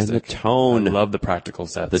fantastic. and the tone, I love the practical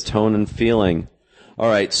sets. the tone and feeling. All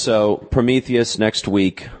right. So Prometheus next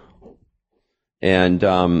week. And,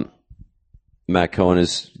 Matt Cohen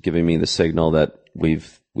is giving me the signal that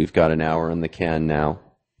we've got an hour in the can now,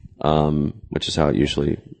 which is how it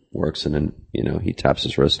usually works. And then, he taps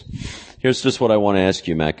his wrist. Here's just what I want to ask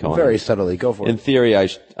you, Matt Cohen. Very subtly. Go for In it. theory,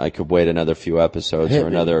 I could wait another few episodes Hit or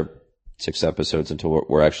me. another 6 episodes until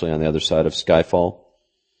we're actually on the other side of Skyfall.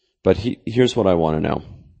 But here's what I want to know.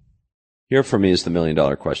 Here for me is the $1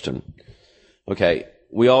 million question. Okay,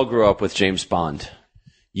 we all grew up with James Bond.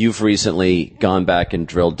 You've recently gone back and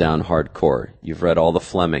drilled down hardcore. You've read all the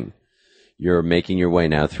Fleming. You're making your way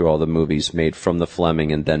now through all the movies made from the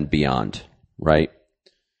Fleming and then beyond, right?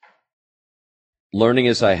 Learning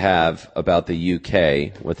as I have about the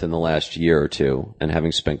UK within the last year or two, and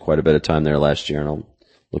having spent quite a bit of time there last year, and I'm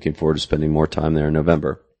looking forward to spending more time there in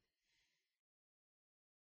November.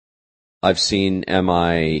 I've seen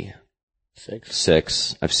MI6.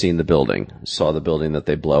 I've seen the building. Saw the building that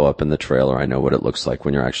they blow up in the trailer. I know what it looks like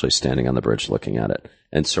when you're actually standing on the bridge looking at it.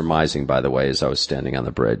 And surmising, by the way, as I was standing on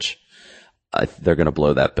the bridge, they're going to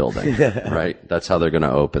blow that building, right? That's how they're going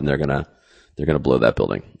to open. They're going to blow that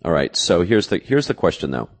building. All right. So here's the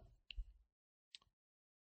question though.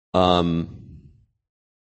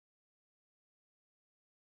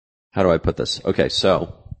 How do I put this? Okay.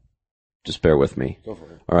 So just bear with me. Go for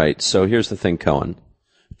it. All right. So here's the thing, Cohen.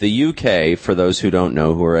 The UK, for those who don't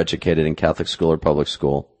know, who are educated in Catholic school or public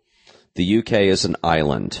school, the UK is an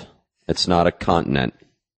island. It's not a continent,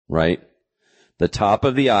 right? The top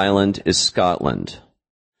of the island is Scotland.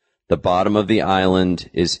 The bottom of the island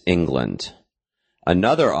is England.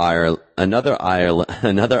 Another island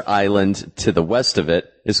to the west of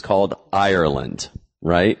it is called Ireland,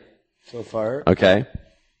 right? So far, Okay.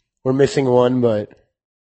 we're missing one, but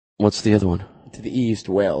What's the other one? to the east,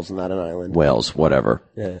 Wales, not an island. Wales, whatever.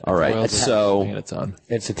 Yeah. All right. Wales is So, something its own.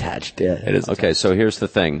 It's attached. Yeah. It is. okay. So here's the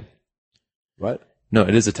thing. What? No,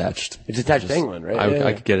 it is attached. It's attached to England, right?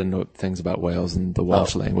 I could get into things about Wales and the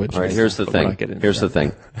Welsh language. All right. Here's the but we're thing. not getting into Here's the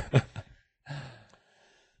that. thing.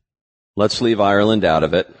 Let's leave Ireland out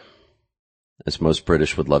of it, as most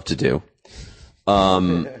British would love to do.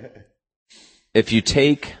 If you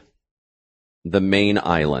take the main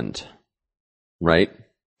island, right?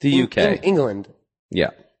 The UK. England Yeah.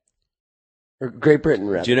 or Great Britain,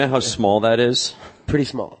 rather. Do you know how small that is? Pretty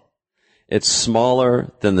small. It's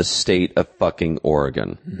smaller than the state of fucking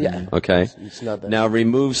Oregon. Yeah. Okay? It's not that. Now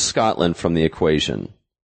remove Scotland from the equation.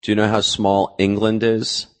 Do you know how small England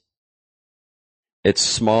is? It's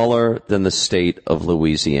smaller than the state of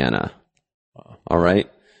Louisiana. All right?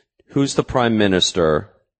 Who's the prime minister?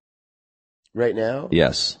 Right now?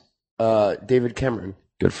 Yes. David Cameron.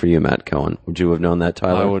 Good for you, Matt Cohen. Would you have known that,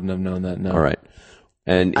 Tyler? I wouldn't have known that, no. All right.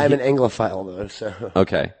 And I'm an Anglophile, though, so.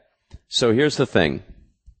 okay. So here's the thing.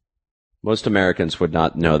 Most Americans would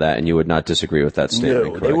not know that, and you would not disagree with that statement, No,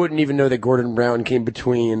 correct? they wouldn't even know that Gordon Brown came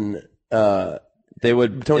between They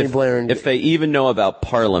would, Tony Blair and... if they even know about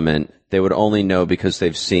Parliament, they would only know because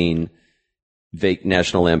they've seen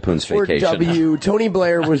National Lampoon's Or Vacation. Tony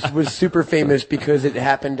Blair was super famous because it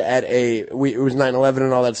happened at it was 9/11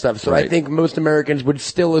 and all that stuff. So I Right. think most Americans would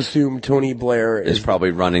still assume Tony Blair is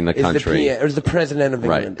probably running the is country. the president of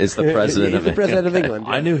Right, England. is the president He's of the president of England.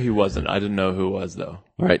 England. I knew he wasn't. I didn't know who was, though.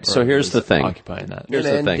 All right, so here's the thing. Occupying that. Here's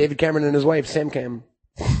the and thing. David Cameron and his wife, Sam Cam.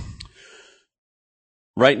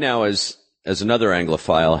 Right now, as another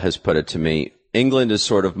Anglophile has put it to me, England is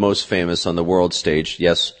sort of most famous on the world stage.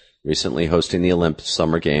 Yes, recently hosting the Olympic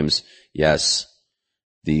Summer Games. Yes,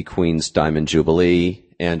 the Queen's Diamond Jubilee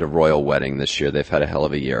and a royal wedding this year. They've had a hell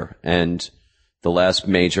of a year. And the last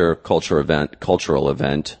major cultural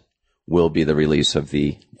event will be the release of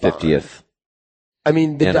the 50th I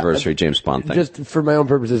mean, the anniversary James Bond thing. Just for my own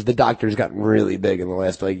purposes, the Doctor's gotten really big in the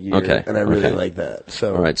last year, Okay, and I really okay. like that.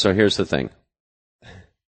 So, All right, so here's the thing.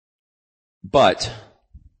 But,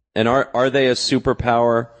 and are they a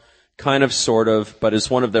superpower? Kind of, sort of, but as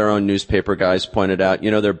one of their own newspaper guys pointed out,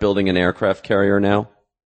 they're building an aircraft carrier now,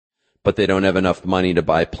 but they don't have enough money to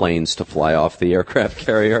buy planes to fly off the aircraft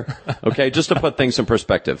carrier. Okay, just to put things in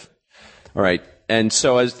perspective. All right, and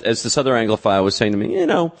so as this other Anglophile was saying to me,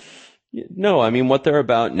 no, I mean, what they're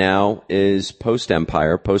about now is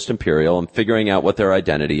post-empire, post-imperial, and figuring out what their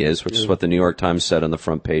identity is, which is what the New York Times said on the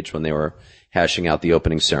front page when they were hashing out the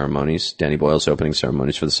opening ceremonies, Danny Boyle's opening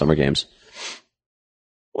ceremonies for the Summer Games.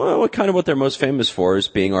 Well, what they're most famous for is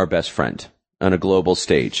being our best friend on a global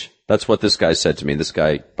stage. That's what this guy said to me. This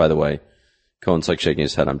guy, by the way, Cohen's like shaking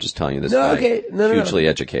his head. I'm just telling you this guy. Okay. No, hugely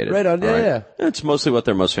educated. Right on. All Yeah. That's mostly what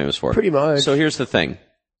they're most famous for. Pretty much. So here's the thing.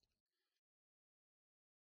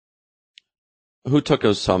 Who took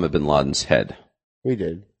Osama bin Laden's head? We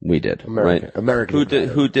did. We did. America. Right? American.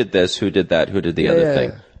 Who did this? Who did that? Who did the other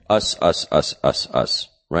thing? Us,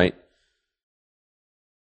 right?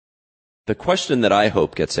 The question that I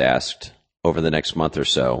hope gets asked over the next month or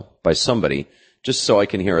so by somebody, just so I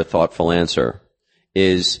can hear a thoughtful answer,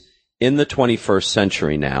 is in the 21st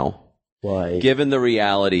century now, Why? given the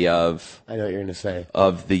reality of I know what you're going to say.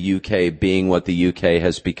 of the UK being what the UK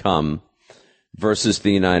has become versus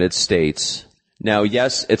the United States. Now,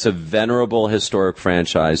 yes, it's a venerable historic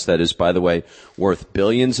franchise that is, by the way, worth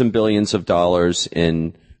billions and billions of dollars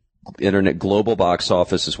in internet global box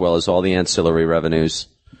office as well as all the ancillary revenues.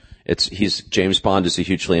 James Bond is a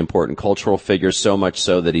hugely important cultural figure, so much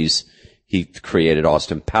so that he created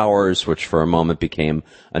Austin Powers, which for a moment became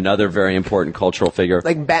another very important cultural figure.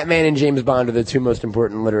 Like Batman and James Bond are the two most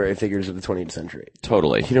important literary figures of the 20th century.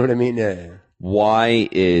 Totally. You know what I mean? Yeah. Why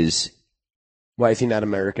is he not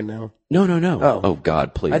American now? No. Oh.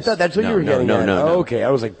 God, please. I thought that's what you were getting at. No. Oh, okay.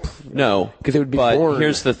 I was like, No. because it would be But boring.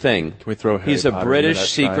 here's the thing. Can we throw Harry He's a Potter British into that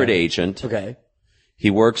secret triad? agent. Okay. He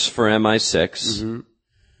works for MI6. Mm-hmm.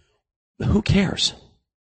 Who cares?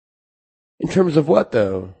 In terms of what,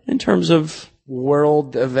 though? In terms of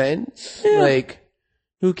World events? Yeah. Like,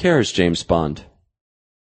 who cares, James Bond?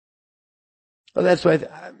 oh, that's why.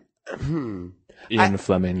 Ian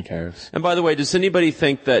Fleming cares. And by the way, does anybody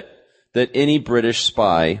think that any British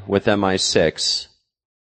spy with MI6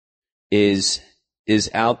 is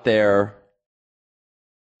out there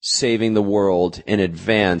saving the world in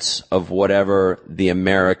advance of whatever the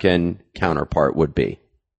American counterpart would be?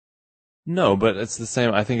 No, but it's the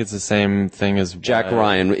same. I think it's the same thing as Jack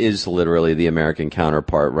Ryan is literally the American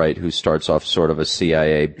counterpart, right? Who starts off sort of a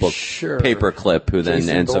CIA book Sure. paperclip, who then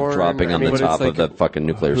Jason ends Bourne, up dropping I on mean, the But it's top of like, the fucking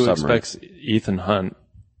nuclear who submarine. expects Ethan Hunt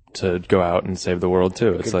to go out and save the world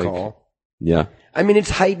too? It's Good like call. Yeah. I mean, it's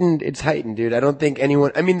heightened, dude. I don't think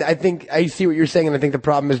anyone, I think I see what you're saying, and I think the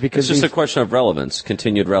problem is because It's just a question of relevance,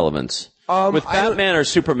 continued relevance. With I don't- Batman or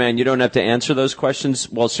Superman, you don't have to answer those questions.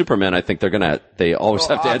 Well, Superman, I think they always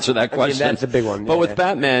have to answer that question. that's a big one. But Yeah. with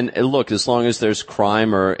Batman, look, as long as there's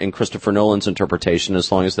crime or in Christopher Nolan's interpretation,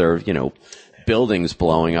 as long as there are, buildings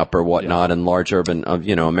blowing up or whatnot in large urban,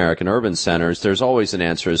 American urban centers, there's always an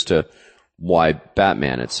answer as to why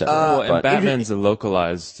Batman, etc. Well, and Batman's a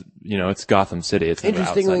localized, it's Gotham City. It's never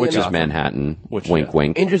Interestingly outside which is Gotham. Manhattan. Which, wink, yeah.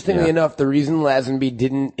 wink. Interestingly Yeah. enough, the reason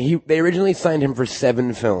Lazenby they originally signed him for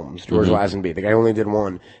 7 films, George Lazenby. The guy only did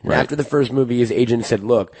 1. And Right. after the first movie, his agent said,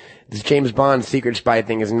 look, this James Bond secret spy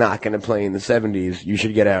thing is not going to play in the 70s. You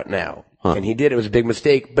should get out now. And he did. It was a big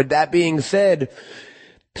mistake. But that being said,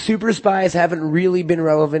 super spies haven't really been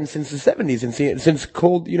relevant since the 70s and since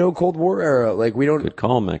Cold War era. Like we don't Good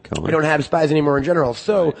call, Matt Cohen. we don't have spies anymore in general.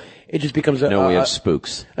 So it just becomes we a have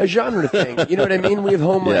spooks. genre thing. You know what I mean? We have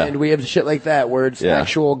Homeland, Yeah. we have shit like that where it's Yeah.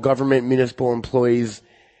 actual government municipal employees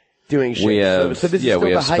doing shit. We have, so this is still we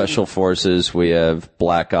the have heightened, special forces. We have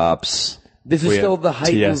black ops, this is we still have the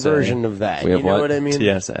heightened TSA. version of that. We You have know what? what I mean?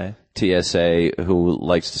 TSA. TSA, who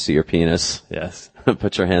likes to see your penis. Yes.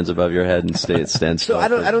 Put your hands above your head and stand still. So I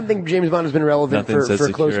don't think James Bond has been relevant Nothing says for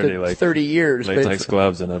close security to like 30 years. But Latex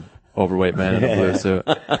gloves and a overweight man in a blue suit.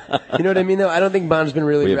 you know what I mean? Though I don't think Bond's been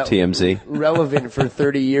really We have TMZ. relevant for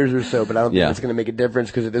 30 years or so. But I don't Yeah. think it's going to make a difference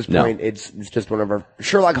because at this No. point it's just one of our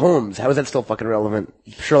Sherlock Holmes. How is that still fucking relevant?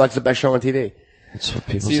 Sherlock's the best show on TV. That's what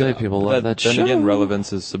people say. People love that Then show. again,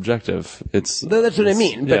 relevance is subjective. It's No, that's what I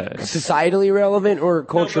mean. But societally relevant or No,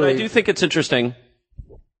 culturally? but I do think it's interesting.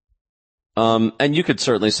 And you could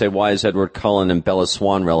certainly say, why is Edward Cullen and Bella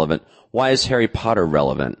Swan relevant? Why is Harry Potter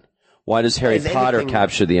relevant? Why does Harry Is Potter anything-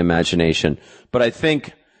 capture the imagination? But I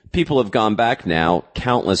think people have gone back now.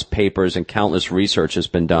 Countless papers and countless research has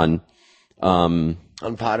been done. on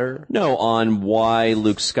Potter? No, on why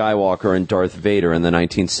Luke Skywalker and Darth Vader in the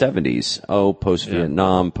 1970s. Oh,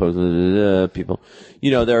 post-Vietnam, people.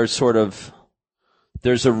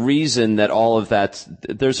 There's a reason that all of that,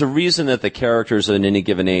 there's a reason that the characters in any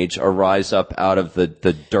given age arise up out of the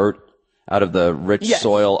dirt, out of the rich Yes.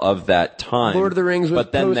 soil of that time. Lord of the Rings was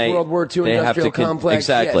But then post-World War II they have industrial to complex.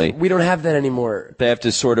 exactly. Yeah, we don't have that anymore. They have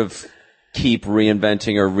to sort of keep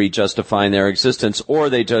reinventing or re-justifying their existence, or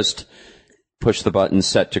they just push the button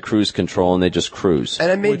set to cruise control and they just cruise.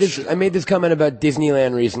 And I made this comment about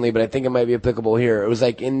Disneyland recently, but I think it might be applicable here. It was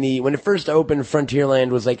like when it first opened,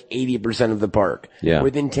 Frontierland was like 80% of the park. Yeah.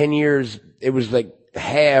 Within 10 years, it was like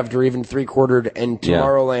halved or even 3/4, and Yeah.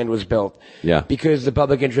 Tomorrowland was built. Yeah. Because the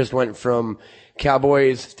public interest went from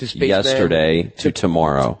cowboys to spacemen. Yesterday to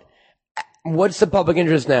tomorrow. What's the public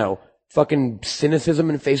interest now? Fucking cynicism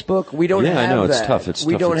in Facebook? We don't Yeah, I have know, it's that. tough. It's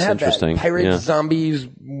we tough. don't It's have interesting. that. Pirates, Yeah. zombies,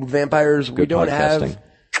 vampires. we Good don't podcasting. have.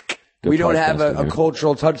 Good We don't have podcasting a here.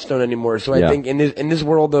 cultural touchstone anymore. So I Yeah. think in this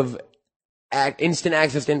world of instant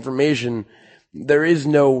access to information, there is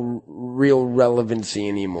no real relevancy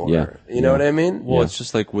anymore. Yeah. You know what I mean? Well, it's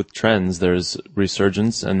just like with trends, there's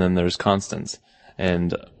resurgence and then there's constants.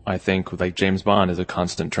 And I think like James Bond is a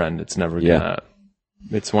constant trend. It's never gonna,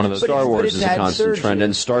 it's one of those. Star Wars it's is a had constant surges. trend,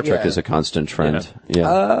 and Star Trek Yeah. is a constant trend.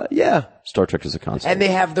 Yeah. Yeah. Star Trek is a constant. And they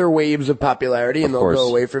have their waves of popularity, and they'll course. go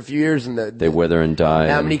away for a few years. And They wither and die.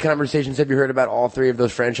 how and- many conversations have you heard about all 3 of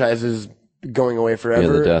those franchises going away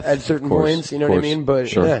forever death, at certain of course, points? You know of what I course. mean? But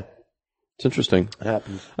Sure. yeah, It's interesting. it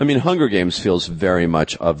happens. I mean, Hunger Games feels very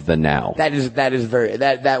much of the now. That is very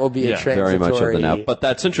that will be a Yeah, transitory. Very much of the now. But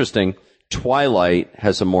that's interesting. Twilight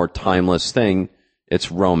has a more timeless thing. It's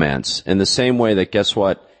romance. In the same way that, guess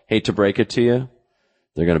what? Hate to break it to you,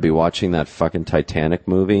 they're going to be watching that fucking Titanic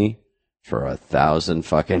movie for 1,000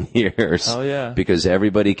 fucking years. Oh, yeah. Because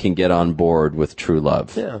everybody can get on board with true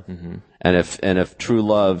love. Yeah. And if true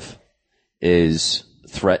love is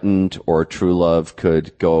threatened or true love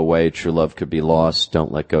could go away, true love could be lost,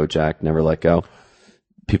 don't let go, Jack, never let go.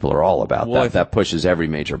 People are all about Well, that. That pushes every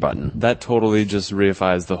major button. That totally just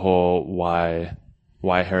reifies the whole why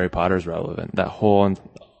Harry Potter is relevant. That whole,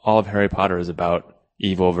 all of Harry Potter is about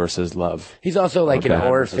evil versus love. He's also like an Okay.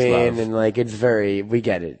 Versus orphan, love. and like it's very we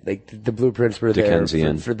get it. Like the blueprints were there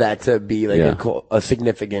Dickensian. for that to be like Yeah. a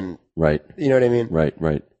significant. Right, You know what I mean? right.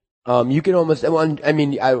 You could almost. Well, I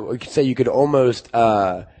mean, I could say you could almost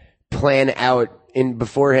plan out in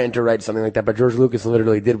beforehand to write something like that. But George Lucas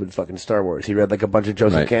literally did with fucking Star Wars. He read like a bunch of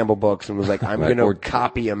Joseph Right. Campbell books and was like, "I'm Right. going Or- to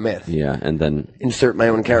copy a myth, Yeah, and then insert my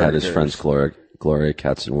own character." had his friends Gloria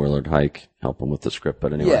Katz and Willard Hike help him with the script.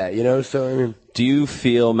 But anyway. Yeah, you know. So I mean, Do you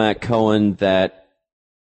feel, Matt Cohen, that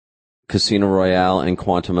Casino Royale and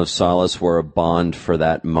Quantum of Solace were a bond for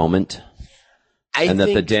that moment? And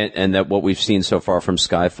that what we've seen so far from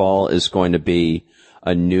Skyfall is going to be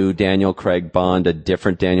a new Daniel Craig Bond, a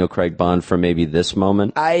different Daniel Craig Bond for maybe this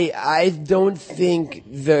moment? I don't think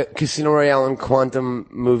the Casino Royale and Quantum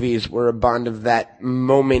movies were a bond of that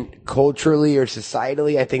moment culturally or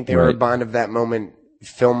societally. I think they were a Right. bond of that moment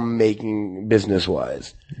filmmaking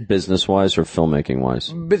business-wise. Business-wise or filmmaking-wise?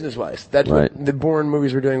 Business-wise. That's Right. what the Bourne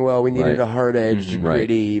movies were doing well. We needed Right. a hard-edged, Right.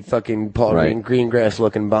 gritty, fucking Paul Right.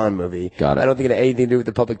 Greengrass-looking Bond movie. Got it. I don't think it had anything to do with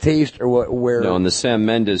the public taste or where No, and the Sam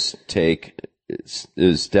Mendes take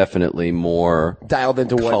is definitely more dialed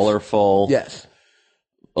into what. colorful, Yes.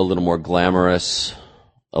 a little more glamorous,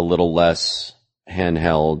 a little less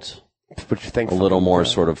handheld, Which you think a little more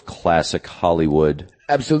sort of classic Hollywood.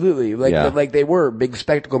 Absolutely. Yeah. Like they were big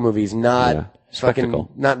spectacle movies, not Yeah. fucking,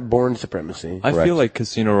 Spectacle. not Bourne supremacy. I Correct. feel like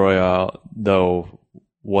Casino Royale, though,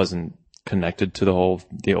 wasn't connected to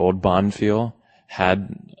the old Bond feel,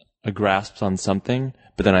 had a grasp on something,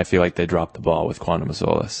 but then I feel like they dropped the ball with Quantum of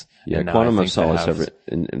Solace. Yeah, And now Quantum I of think they Solace. have-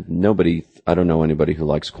 And nobody, I don't know anybody who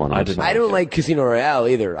likes Quantum I of didn't. Solace. I don't like Casino Royale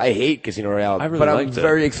either. I hate Casino Royale. I really but I'm liked it.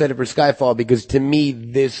 very excited for Skyfall because to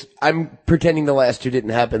me I'm pretending the last two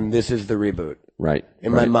didn't happen. This is the reboot. Right.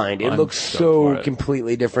 In my mind. It I'm looks stoked so for it.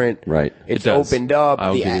 completely different. Right. It's It does. opened up.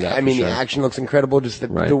 I'll give you that for the sure. action looks incredible. Just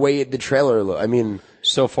Right. the way the trailer look. I mean,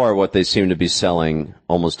 So far, what they seem to be selling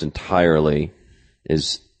almost entirely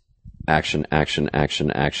is action, action, action,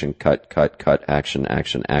 action, cut, cut, cut, action,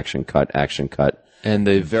 action, action, cut, action, cut. And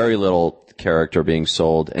they've Very little character being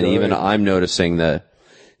sold, and even I'm noticing the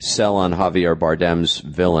sell on Javier Bardem's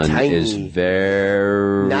villain Tiny. is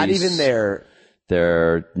very not even there.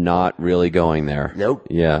 They're not really going there. Nope.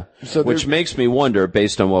 Yeah. So which they're- makes me wonder,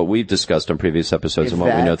 based on what we've discussed on previous episodes If and what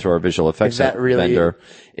we that- know through our visual effects if that really- vendor,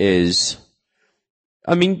 is,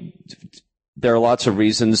 I mean, there are lots of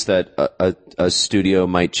reasons that a studio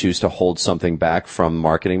might choose to hold something back from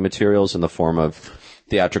marketing materials in the form of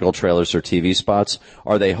theatrical trailers or TV spots.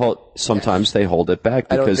 Or sometimes they hold it back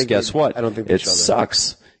I don't because think guess they- what? I don't think they It show that.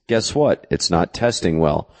 sucks. Guess what? It's not testing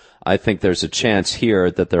well. I think there's a chance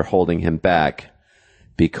here that they're holding him back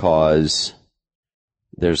because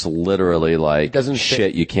there's literally like doesn't fit.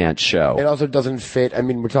 shit you can't show. It also doesn't fit. I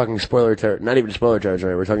mean, we're talking spoiler territory, not even spoiler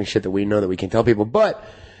territory. We're talking shit that we know that we can tell people. But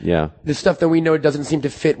Yeah. the stuff that we know doesn't seem to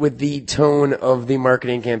fit with the tone of the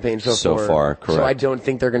marketing campaign so far, So I correct. don't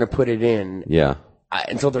think they're going to put it in Yeah.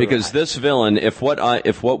 until they're Because this villain, if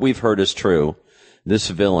what we've heard is true, this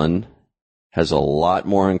villain has a lot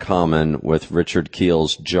more in common with Richard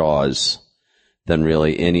Keel's Jaws than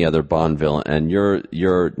really any other Bond villain. And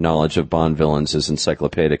your knowledge of Bond villains is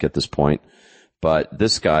encyclopedic at this point. But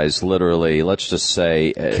this guy's literally, let's just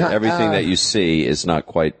say, everything that you see is not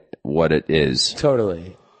quite what it is.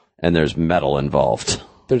 totally. And there's metal involved.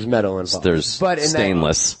 There's metal involved. There's but in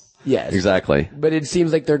stainless. yes, Exactly. But it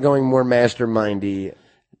seems like they're going more mastermindy.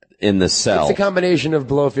 In the cell. It's a combination of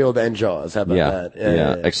Blofeld and Jaws. How about Yeah, that?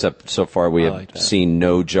 yeah. Except so far we have like that. seen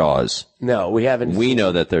no Jaws. No, we haven't. We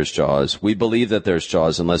know that there's Jaws. We believe that there's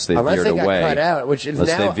Jaws unless they Unless veered they got away. cut out, which is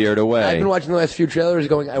Unless now. they veered away. I've been watching the last few trailers,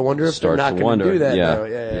 going, I wonder if Start they're to not going wonder. to do that. Yeah. though.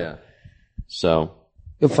 Yeah. So,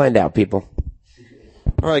 You'll find out, people.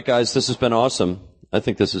 all right, guys, this has been awesome. I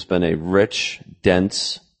think this has been a rich,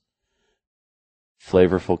 dense,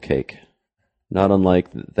 flavorful cake. Not unlike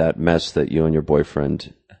that mess that you and your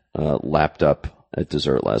boyfriend lapped up at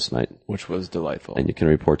dessert last night. which was delightful. And you can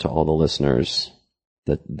report to all the listeners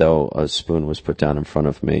that though a spoon was put down in front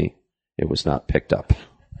of me, it was not picked up.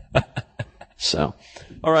 So,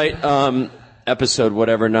 all right, episode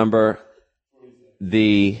whatever number,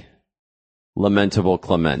 the Lamentable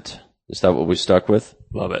Clement. Is that what we stuck with?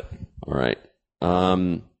 Love it. All right.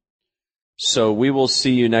 So we will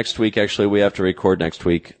see you next week. Actually, we have to record next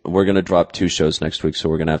week. We're going to drop 2 shows next week, so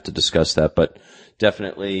we're going to have to discuss that. But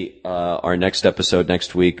definitely, our next episode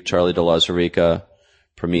next week, Charlie de Lazarica,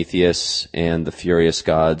 Prometheus, and the Furious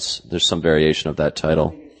Gods. There's some variation of that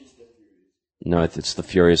title. No, it's the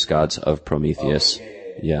Furious Gods of Prometheus.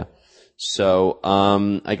 Yeah. So,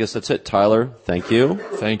 I guess that's it. Tyler, thank you.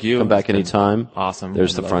 Thank you. Come back It's been anytime. Awesome.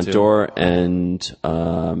 There's I'd the love front to. door, and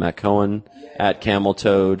Matt Cohen at Camel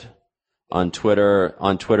Toad on Twitter.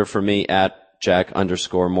 On Twitter for me at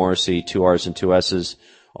Jack_Morrissey, 2 R's and 2 S's.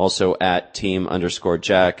 Also at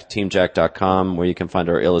Team_Jack, teamjack.com, where you can find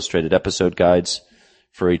our illustrated episode guides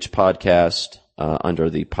for each podcast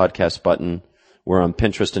under the podcast button. We're on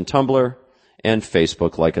Pinterest and Tumblr and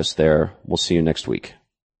Facebook. Like us there. We'll see you next week.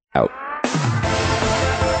 Out.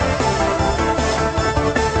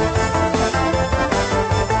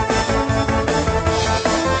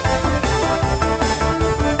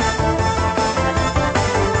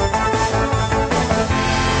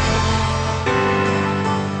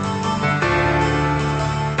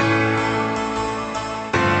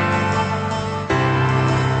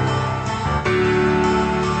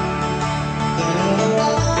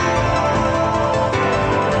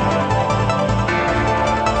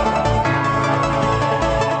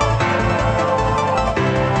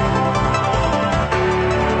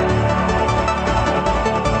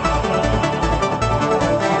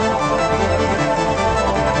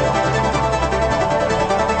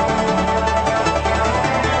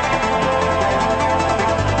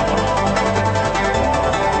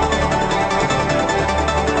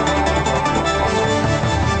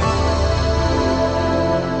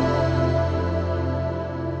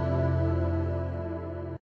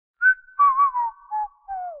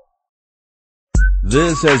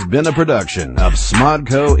 This has been a production of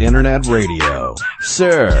Smodco Internet Radio.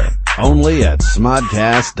 Sir, only at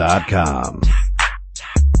smodcast.com.